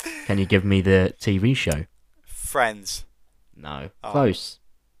points, can you give me the TV show? Friends. No. Oh. Close.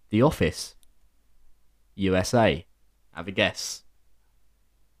 The Office. USA. Have a guess.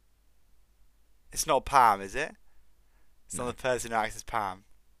 It's not Pam, is it? It's No. not the person who acts as Pam.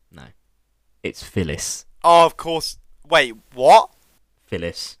 No. It's Phyllis. Oh, of course. Wait, what?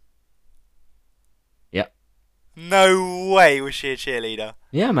 Phyllis. Yep. No way was she a cheerleader.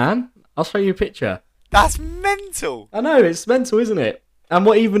 Yeah, man. I'll show you a picture. That's mental. I know, it's mental, isn't it? And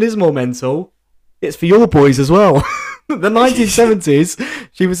what even is more mental, it's for your boys as well. The 1970s,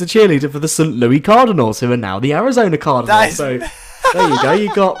 she was a cheerleader for the St. Louis Cardinals, who are now the Arizona Cardinals. That is So there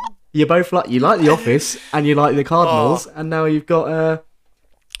you go. You both like The Office and you like the Cardinals, and now you've got Here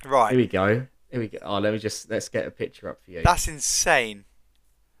Right. we go. Oh, let's get a picture up for you. That's insane.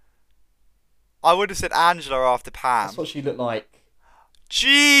 I would have said Angela after Pam. That's what she looked like,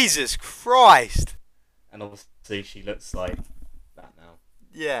 Jesus Christ. and obviously she looks like that now.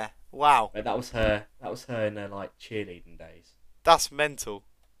 Yeah. Wow. But that was her in her like cheerleading days. That's mental.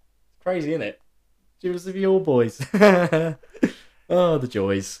 Crazy, isn't it? She was of your boys. Oh, the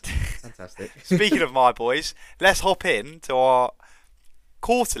joys. Fantastic. Speaking of my boys, let's hop in to our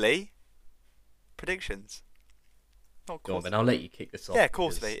quarterly predictions. Not Go on, quarterly. then I'll let you kick this off. Yeah,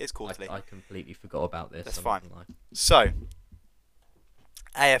 because quarterly. It's quarterly. I completely forgot about this. That's I'm not fine. gonna lie. So,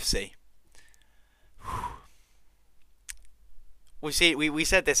 AFC. We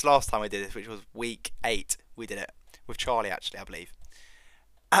said this last time we did this, which was week 8. We did it with Charlie, actually, I believe.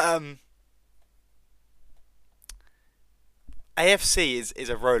 AFC is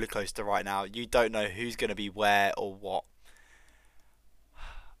a roller coaster right now. You don't know who's going to be where or what.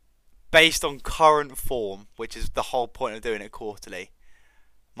 Based on current form, which is the whole point of doing it quarterly,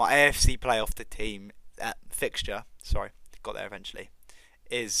 my AFC playoff team fixture, sorry, got there eventually,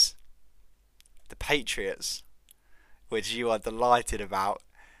 is the Patriots, which you are delighted about,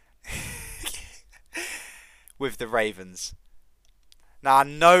 with the Ravens. Now, I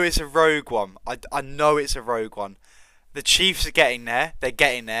know it's a rogue one. I know it's a rogue one. The Chiefs are getting there. They're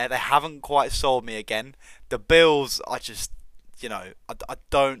getting there. They haven't quite sold me again. The Bills, I just, I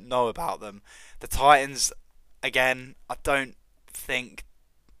don't know about them. The Titans, again, I don't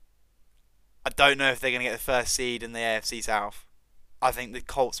know if they're going to get the first seed in the AFC South. I think the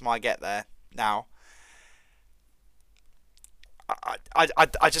Colts might get there now.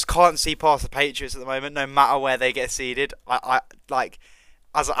 I just can't see past the Patriots at the moment, no matter where they get seeded.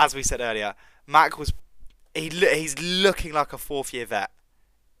 As we said earlier, Mac he's looking like a 4th-year vet.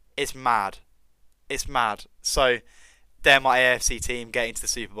 It's mad. So they're my AFC team getting to the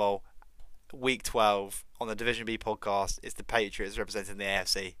Super Bowl. Week 12 on the Division B podcast is the Patriots representing the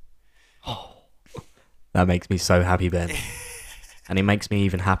AFC. Oh, that makes me so happy, Ben. And it makes me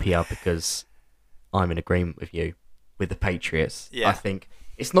even happier because I'm in agreement with you with the Patriots. Yeah. I think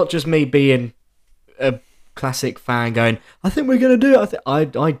it's not just me being a classic fan going, I think we're going to do it.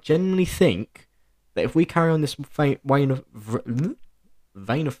 I genuinely think that if we carry on this vein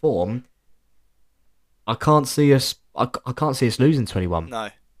of form, I can't see us losing 21. No.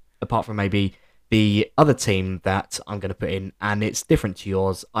 Apart from maybe the other team that I'm going to put in, and it's different to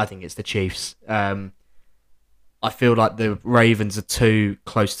yours. I think it's the Chiefs. I feel like the Ravens are too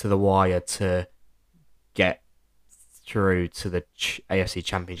close to the wire to get through to the AFC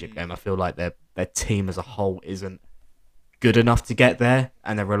Championship game. I feel like their team as a whole isn't good enough to get there,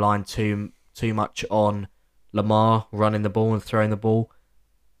 and they're relying too much on Lamar running the ball and throwing the ball.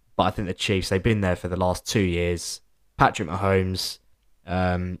 But I think the Chiefs, they've been there for the last 2 years. Patrick Mahomes,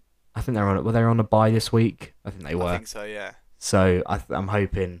 I think were they on a bye this week? I think they were. I think so, yeah. So I'm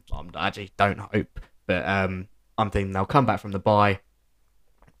hoping. I actually don't hope, but I'm thinking they'll come back from the bye,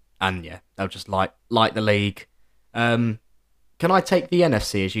 and yeah, they'll just light the league. Can I take the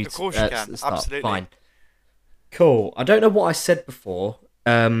NFC as you? Of course you can. Start? Absolutely. Fine. Cool. I don't know what I said before,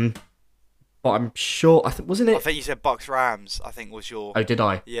 but I'm sure. I think you said Bucks Rams. I think was your. Oh, did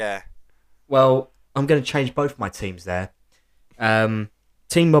I? Yeah. Well, I'm going to change both my teams there.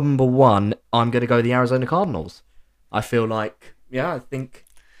 Team number 1, I'm going to go the Arizona Cardinals. I feel like, I think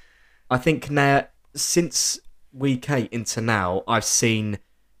now, since week 8 into now, I've seen,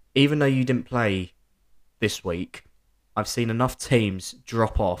 even though you didn't play this week, I've seen enough teams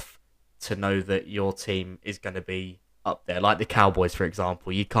drop off to know that your team is going to be up there. Like the Cowboys, for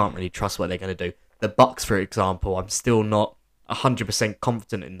example, you can't really trust what they're going to do. The Bucks, for example, I'm still not 100%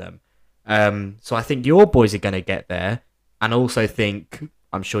 confident in them. So I think your boys are going to get there, and also think,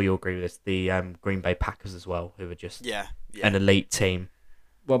 I'm sure you'll agree with this, the Green Bay Packers as well, who are just an elite team.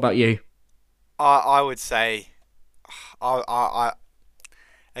 What about you? I would say, I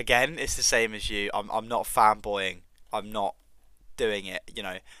again, it's the same as you. I'm not fanboying. I'm not doing it.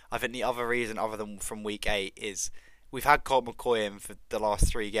 I think the other reason, other than from week 8, is we've had Colt McCoy in for the last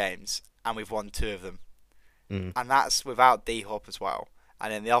 3 games, and we've won 2 of them, and that's without D-Hop as well.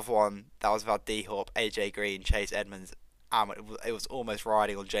 And then the other one that was without D-Hop, AJ Green, Chase Edmonds. It was almost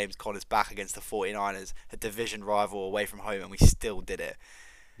riding on James Conner's back against the 49ers, a division rival away from home, and we still did it.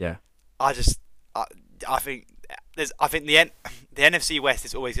 Yeah. I think the NFC West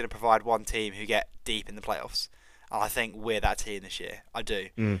is always going to provide one team who get deep in the playoffs, and I think we're that team this year. I do.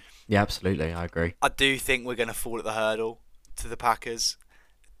 Yeah, absolutely. I agree. I do think we're going to fall at the hurdle to the Packers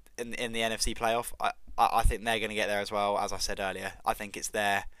in the NFC playoff. I think they're going to get there as well. As I said earlier, I think it's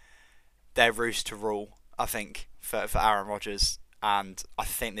their roost to rule. I think for Aaron Rodgers, and I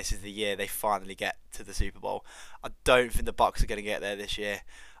think this is the year they finally get to the Super Bowl. I don't think the Bucks are going to get there this year.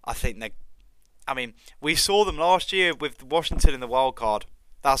 I think we saw them last year with Washington in the wild card.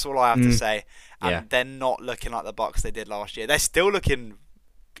 That's all I have to say. And they're not looking like the Bucks they did last year. They're still looking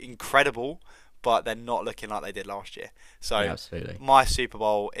incredible, but they're not looking like they did last year. So absolutely. My Super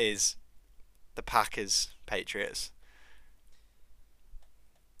Bowl is the Packers Patriots.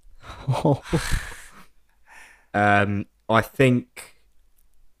 Um, I think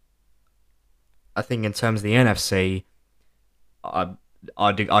I think in terms of the NFC, I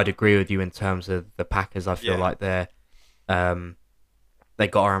I'd agree with you in terms of the Packers. I feel Yeah. like um they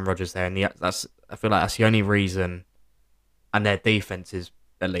got Aaron Rodgers there, and that's I feel like that's the only reason. And their defense is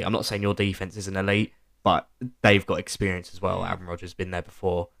elite. I'm not saying your defense isn't elite, but they've got experience as well. Mm. Aaron Rodgers has been there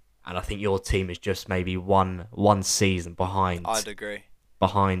before, and I think your team is just maybe one season I'd agree.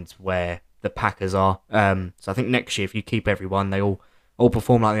 behind where the Packers are. So I think next year, if you keep everyone, they all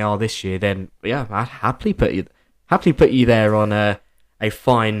perform like they are this year, then yeah, I'd happily put you there on a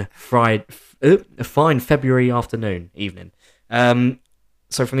fine a fine February evening.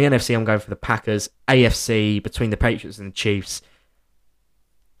 So from the NFC, I'm going for the Packers. AFC, between the Patriots and the Chiefs,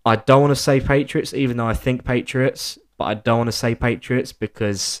 I don't want to say Patriots, even though I think Patriots, but I don't want to say Patriots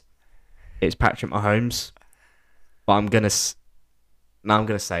because it's Patrick Mahomes. But I'm gonna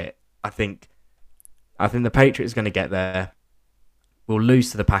say it. I think the Patriots are gonna get there. We'll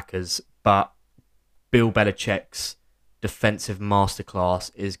lose to the Packers, but Bill Belichick's defensive masterclass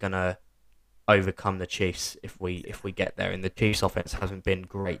is gonna overcome the Chiefs if we get there. And the Chiefs' offense hasn't been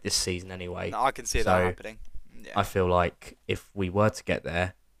great this season anyway. No, I can see that So happening. Yeah. I feel like if we were to get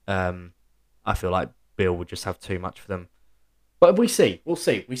there, I feel like Bill would just have too much for them. But we'll see.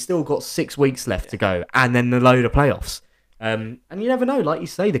 We still got 6 weeks left to go, and then the load of playoffs. And you never know. Like you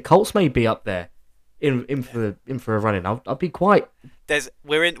say, the Colts may be up there in for a run-in. I'll be quite.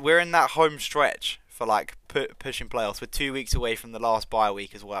 We're in that home stretch for like pushing playoffs. We're 2 weeks away from the last bye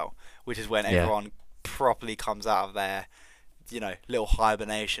week as well, which is when everyone properly comes out of their little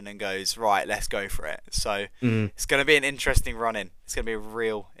hibernation and goes, right, let's go for it. So it's going to be an interesting run-in. It's going to be a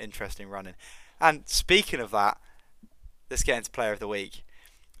real interesting run-in. And speaking of that, let's get into Player of the Week.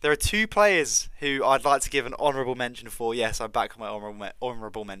 There are 2 players who I'd like to give an honourable mention for. Yes, I'm back on my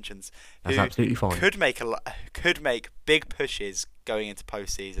honourable mentions. That's absolutely fine. Could make big pushes going into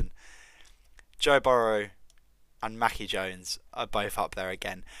postseason. Joe Burrow and Mackie Jones are both up there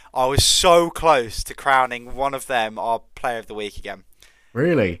again. I was so close to crowning one of them our Player of the Week again.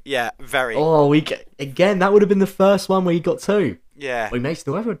 Really? Yeah, very. Oh, again, that would have been the first one where you got 2. Yeah. We may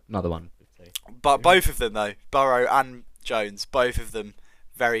still have another one. But both of them, though, Burrow and Jones, both of them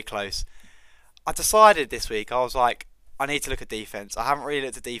very close. I decided this week, I was like, I need to look at defense. I haven't really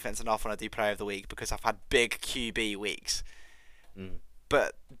looked at defense enough when I do Player of the Week because I've had big QB weeks.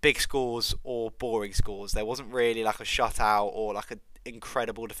 But big scores or boring scores. There wasn't really like a shutout or like an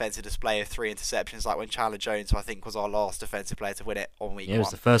incredible defensive display of 3 interceptions like when Chandler Jones, who I think was our last defensive player to win it on week 1. Yeah, it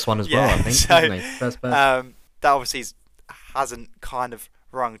was the first one as well, I think, wasn't he? First that obviously hasn't kind of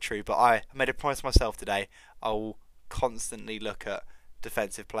rung true, but I made a promise to myself today I will constantly look at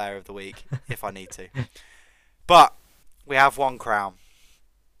Defensive Player of the Week if I need to. But we have 1 crown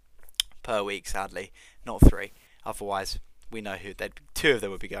per week, sadly, not 3. Otherwise, we know who 2 of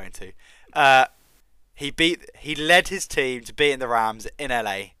them would be going to. He led his team to beating the Rams in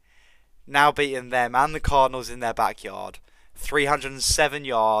LA, now beating them and the Cardinals in their backyard. 307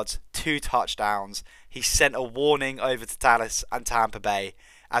 yards, 2 touchdowns. He sent a warning over to Dallas and Tampa Bay,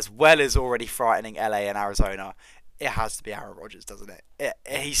 as well as already frightening LA and Arizona. It has to be Aaron Rodgers, doesn't it?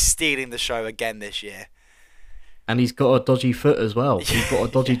 He's stealing the show again this year. And he's got a dodgy foot as well. He's got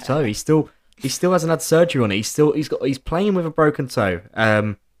a dodgy toe. He still hasn't had surgery on it. He's playing with a broken toe.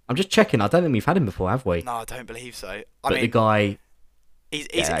 I'm just checking. I don't think we've had him before, have we? No, I don't believe so. But the guy, he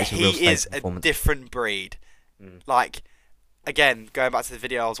he is a different breed. Like, again, going back to the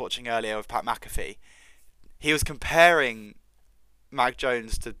video I was watching earlier of Pat McAfee, he was comparing Mac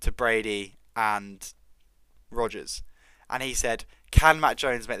Jones to Brady and Rodgers, and he said, can Mac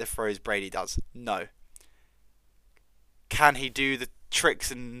Jones make the throws Brady does? No. Can he do the tricks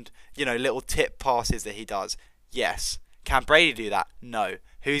and little tip passes that he does? Yes. Can Brady do that? No.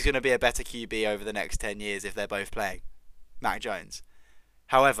 Who's going to be a better QB over the next 10 years if they're both playing? Mac Jones.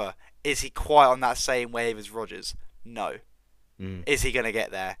 However, is he quite on that same wave as Rodgers? No. Is he going to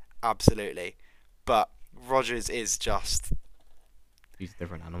get there? Absolutely. But Rodgers is just... He's a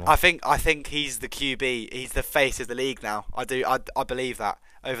different animal. I think he's the QB. He's the face of the league now. I believe that.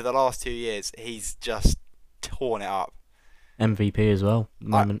 Over the last 2 years, he's just torn it up. MVP as well. At the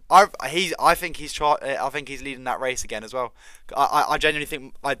moment. I think he's leading that race again as well. I genuinely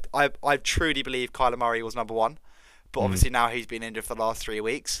think I truly believe Kyler Murray was number 1, but obviously now he's been injured for the last 3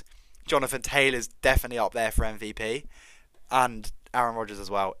 weeks. Jonathan Taylor's definitely up there for MVP, and Aaron Rodgers as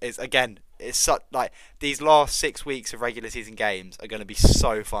well. It's such like these last 6 weeks of regular season games are going to be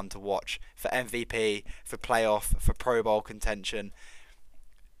so fun to watch for MVP, for playoff, for Pro Bowl contention.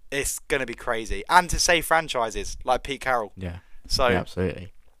 It's going to be crazy, and to save franchises like Pete Carroll. Yeah. So yeah,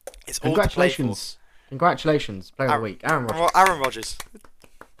 absolutely. It's all to play for. Congratulations, player of the week, Aaron Rodgers. Aaron Rodgers.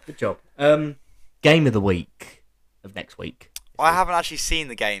 Good job. Game of the week of next week. I haven't actually seen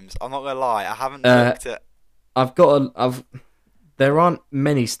the games. I'm not gonna lie. I haven't looked at. There aren't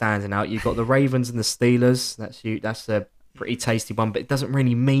many standing out. You've got the Ravens and the Steelers. That's a pretty tasty one, but it doesn't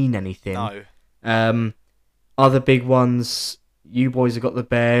really mean anything. No. Other big ones. You boys have got the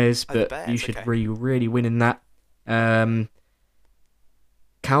Bears, Oh, but the Bears, you should okay. really win in that.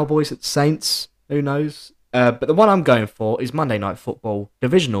 Cowboys at Saints. Who knows? But the one I'm going for is Monday Night Football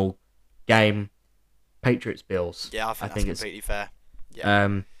divisional game. Patriots Bills. Yeah, I think that's completely fair.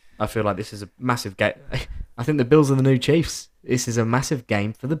 Yeah. I feel like this is a massive game. I think the Bills are the new Chiefs. This is a massive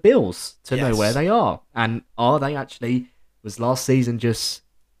game for the Bills to know where they are. And are they actually, was last season just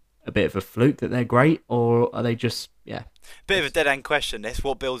a bit of a fluke that they're great, or are they just, Bit of a dead end question. This: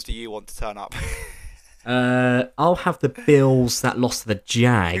 what Bills do you want to turn up? I'll have the Bills that lost to the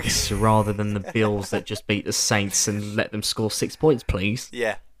Jags rather than the Bills that just beat the Saints and let them score 6 points, please.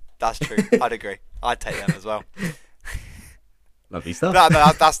 Yeah, that's true. I'd agree. I'd take them as well. Lovely stuff.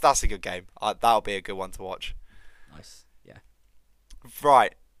 That's a good game. That'll be a good one to watch. Nice. Yeah.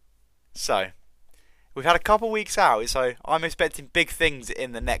 Right. So, we've had a couple weeks out, so I'm expecting big things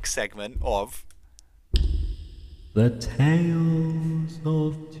in the next segment of... The Tales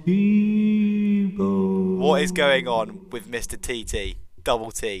of T-Bone. What is going on with Mr. TT?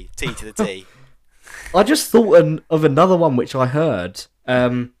 Double T. T to the T. I just thought of another one which I heard.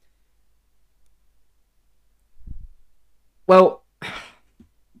 Well,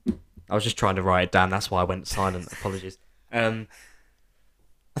 I was just trying to write it down. That's why I went silent. Apologies. I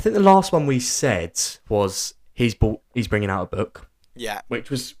think the last one we said was he's bringing out a book. Yeah. Which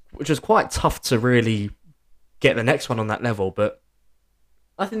was quite tough to really get the next one on that level, but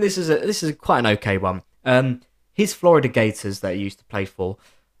I think this is quite an okay one. His Florida Gators that he used to play for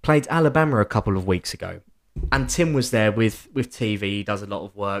played Alabama a couple of weeks ago, and Tim was there with TV. He does a lot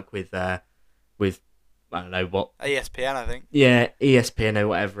of work with I don't know what, ESPN, I think. Yeah, ESPN or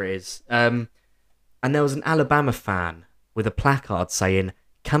whatever it is. And there was an Alabama fan with a placard saying,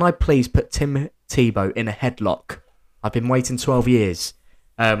 "Can I please put Tim Tebow in a headlock? I've been waiting 12 years."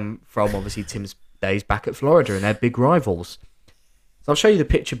 From obviously Tim's days back at Florida, and they're big rivals. So I'll show you the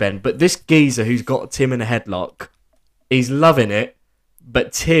picture, Ben. But this geezer who's got Tim in a headlock, he's loving it.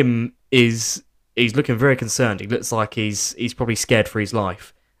 But Tim he's looking very concerned. He looks like he's probably scared for his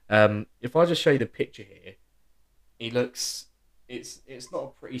life. If I just show you the picture here, he looks. It's not a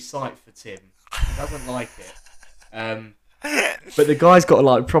pretty sight for Tim. He doesn't like it. But the guy's got a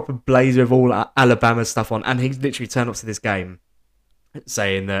like proper blazer of all Alabama stuff on, and he's literally turned up to this game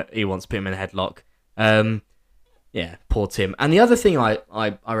saying that he wants to put him in a headlock. Yeah, poor Tim. And the other thing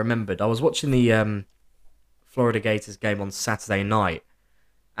I remembered, I was watching the Florida Gators game on Saturday night,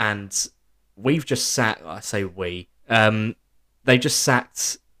 and we've just I say we, they just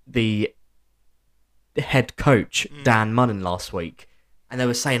sacked the head coach, Dan Munnin, last week, and they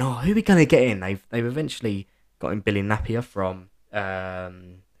were saying, "Oh, who are we going to get in?" They've eventually got in Billy Napier from,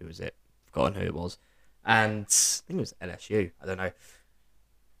 who was it? Forgotten who it was. And I think it was LSU, I don't know.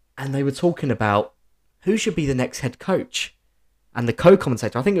 And they were talking about who should be the next head coach. And the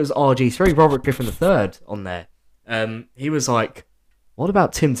co-commentator, I think it was RG3, Robert Griffin III, on there. He was like, "What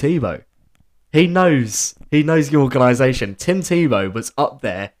about Tim Tebow?" He knows the organisation. Tim Tebow was up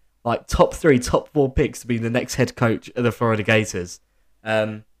there, like top 3, top 4 picks to be the next head coach of the Florida Gators.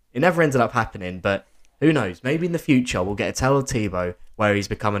 It never ended up happening, but who knows? Maybe in the future we'll get a tale of Tebow where he's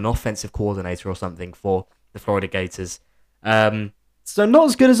become an offensive coordinator or something for the Florida Gators. So not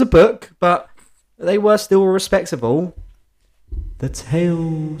as good as a book, but they were still respectable. The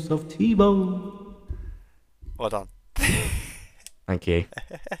Tales of Tebow. Well done. Thank you.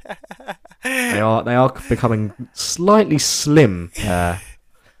 They are becoming slightly slim now,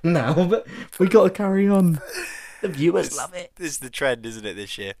 but we got to carry on. The viewers love it. This is the trend, isn't it,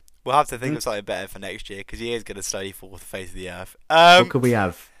 this year? We'll have to think of something better for next year, because he is going to slowly fall off the face of the earth. What could we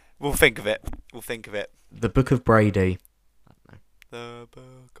have? We'll think of it. The Book of Brady. I don't The know.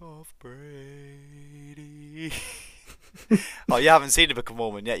 Book of Brady. Oh, you haven't seen the Book of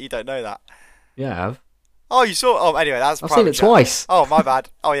Mormon yet. You don't know that. Yeah, I have. Oh, you saw. Oh, anyway, that's. I've seen it twice. Oh, my bad.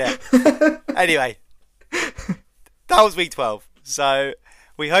 Oh, yeah. Anyway, that was week 12. So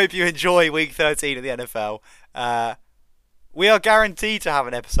we hope you enjoy week 13 of the NFL. We are guaranteed to have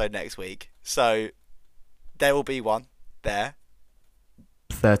an episode next week, so there will be one there.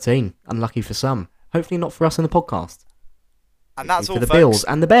 13. Unlucky for some. Hopefully not for us in the podcast. And that's all, for the folks. Bills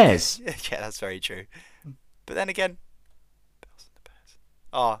and the Bears. Yeah, that's very true. But then again, Bills and the Bears.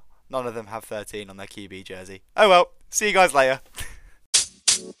 Oh, none of them have 13 on their QB jersey. Oh well, see you guys later.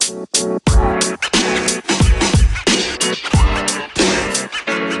 You know,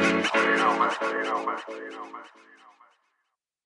 man.